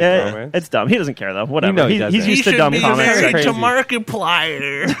arguing in the comments. It's dumb. He doesn't care, though. whatever. You know he doesn't. He's used to dumb comments. married to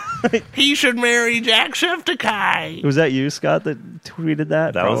Markiplier. He should marry Jacksepticeye. Was that you, Scott, that tweeted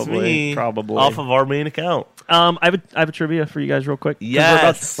that? That was me. Probably. Off of our main account. I have a trivia for you guys real quick. 'Cause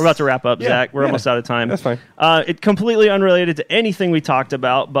Yes. We're about to wrap up, Zach. We're almost out of time. That's fine. It completely unrelated to anything we talked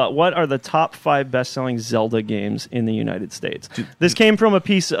about, but what are the top 5 best-selling Zelda games in the United States? This came from a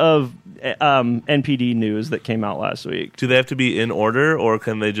piece of NPD news that came out last week. Do they have to be in order, or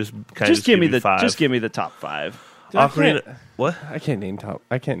can they just kind of Give me you the 5? Just give me the top 5. What? I can't name 5.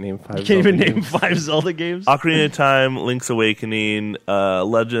 You can't Zelda even name games. 5 Zelda games. Ocarina of Time, Link's Awakening,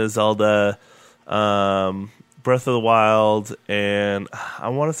 Legend of Zelda, Breath of the Wild, and I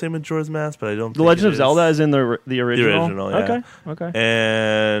want to say Majora's Mask, but I don't. The Legend of Zelda is in the original. The original, yeah. Okay.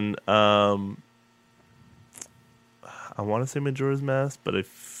 And I want to say Majora's Mask, but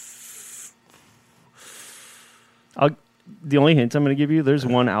The only hint I'm going to give you, there's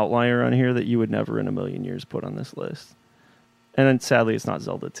one outlier on here that you would never in a million years put on this list. And then, sadly, it's not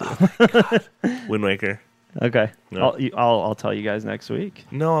Zelda 2. Wind Waker. Okay. No. I'll tell you guys next week.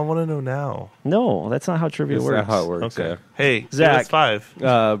 No, I want to know now. No, that's not how trivia That's works. not how it works. Okay. Yeah. Hey, Zach. Zach, 5.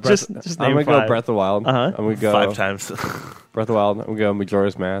 Just I'm name gonna go 5. Breath of the Wild. Uh-huh. I'm gonna go 5 times. Breath of the Wild. I'm gonna go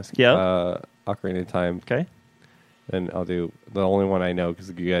Majora's Mask. Yeah. Ocarina of Time. Okay. And I'll do the only one I know because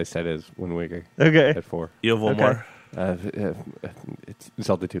you guys said is Wind Waker Okay. at 4. You have one Okay. more. It's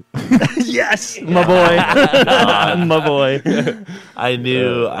Zelda 2. Yes, my boy. My boy. I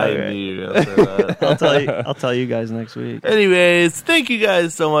knew. Okay. You were gonna say that. I'll tell you guys next week. Anyways, thank you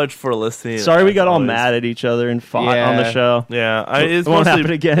guys so much for listening. Sorry we got all Always. mad at each other and fought Yeah. on the show. Yeah, It won't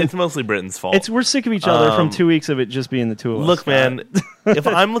happen again. It's mostly Brittin's fault. We're sick of each other from 2 weeks of it just being the two of us. Look, Scott. man, if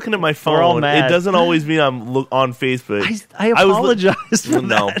I'm looking at my We're all phone, mad. it doesn't always mean I'm on Facebook. I apologize for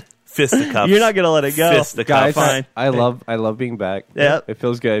No, that. fisticuffs. You're not gonna let it go. Fisticuffs. Guys, Fine. I love being back. Yeah. It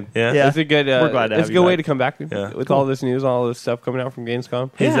feels good. Yeah. Yeah. It's a good. We're glad to it's have a you good way back. to come back Yeah. with all this news, all this stuff coming out from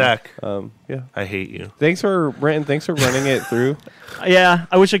Gamescom. Hey, Yeah. Zach, Yeah. I hate you. Thanks for Brenton. Thanks for running it through. Yeah,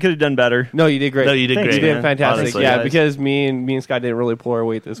 I wish I could have done better. No, you did great. No, you did Thanks, great. You did man. fantastic. Honestly. Yeah, Guys. because me and Scott didn't really pull our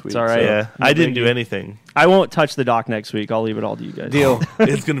weight this week. It's all right. Yeah, No I didn't biggie. do anything. I won't touch the dock next week. I'll leave it all to you guys. Deal.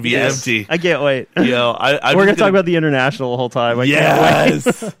 It's gonna be empty. I can't wait. Yo, We're gonna talk about the international the whole time. I Yes.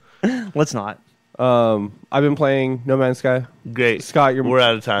 can't wait. Let's not. I've been playing No Man's Sky. Great. Scott, We're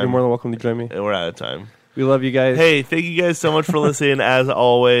out of time. You're more than welcome to join me. We're out of time. We love you guys. Hey, thank you guys so much for listening. As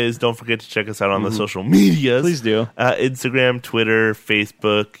always, don't forget to check us out on the social medias. Please do. Instagram, Twitter,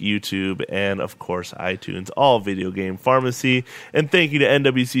 Facebook, YouTube, and of course iTunes, all Video Game Pharmacy. And thank you to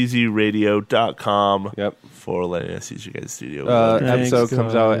nwczradio.com Yep. for letting us use you guys' studio. Thanks, Episode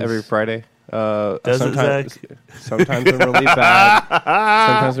comes out guys. every Friday. Does it, sometimes, Zach? sometimes they're really bad.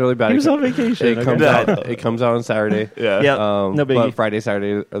 Sometimes they're really bad. He was on vacation. It Okay. comes out. It comes out on Saturday. Yeah. Yep. No No biggie. But Friday,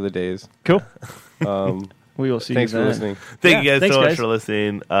 Saturday are the days. Cool. Um, We will see thanks you for then. listening. Thank you guys Thanks, so much guys. for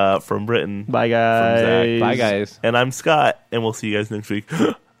listening. From Brittin. Bye, From Zach. guys. Bye, guys. And I'm Scott, and we'll see you guys next week.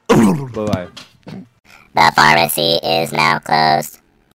 Bye-bye. The pharmacy is now closed.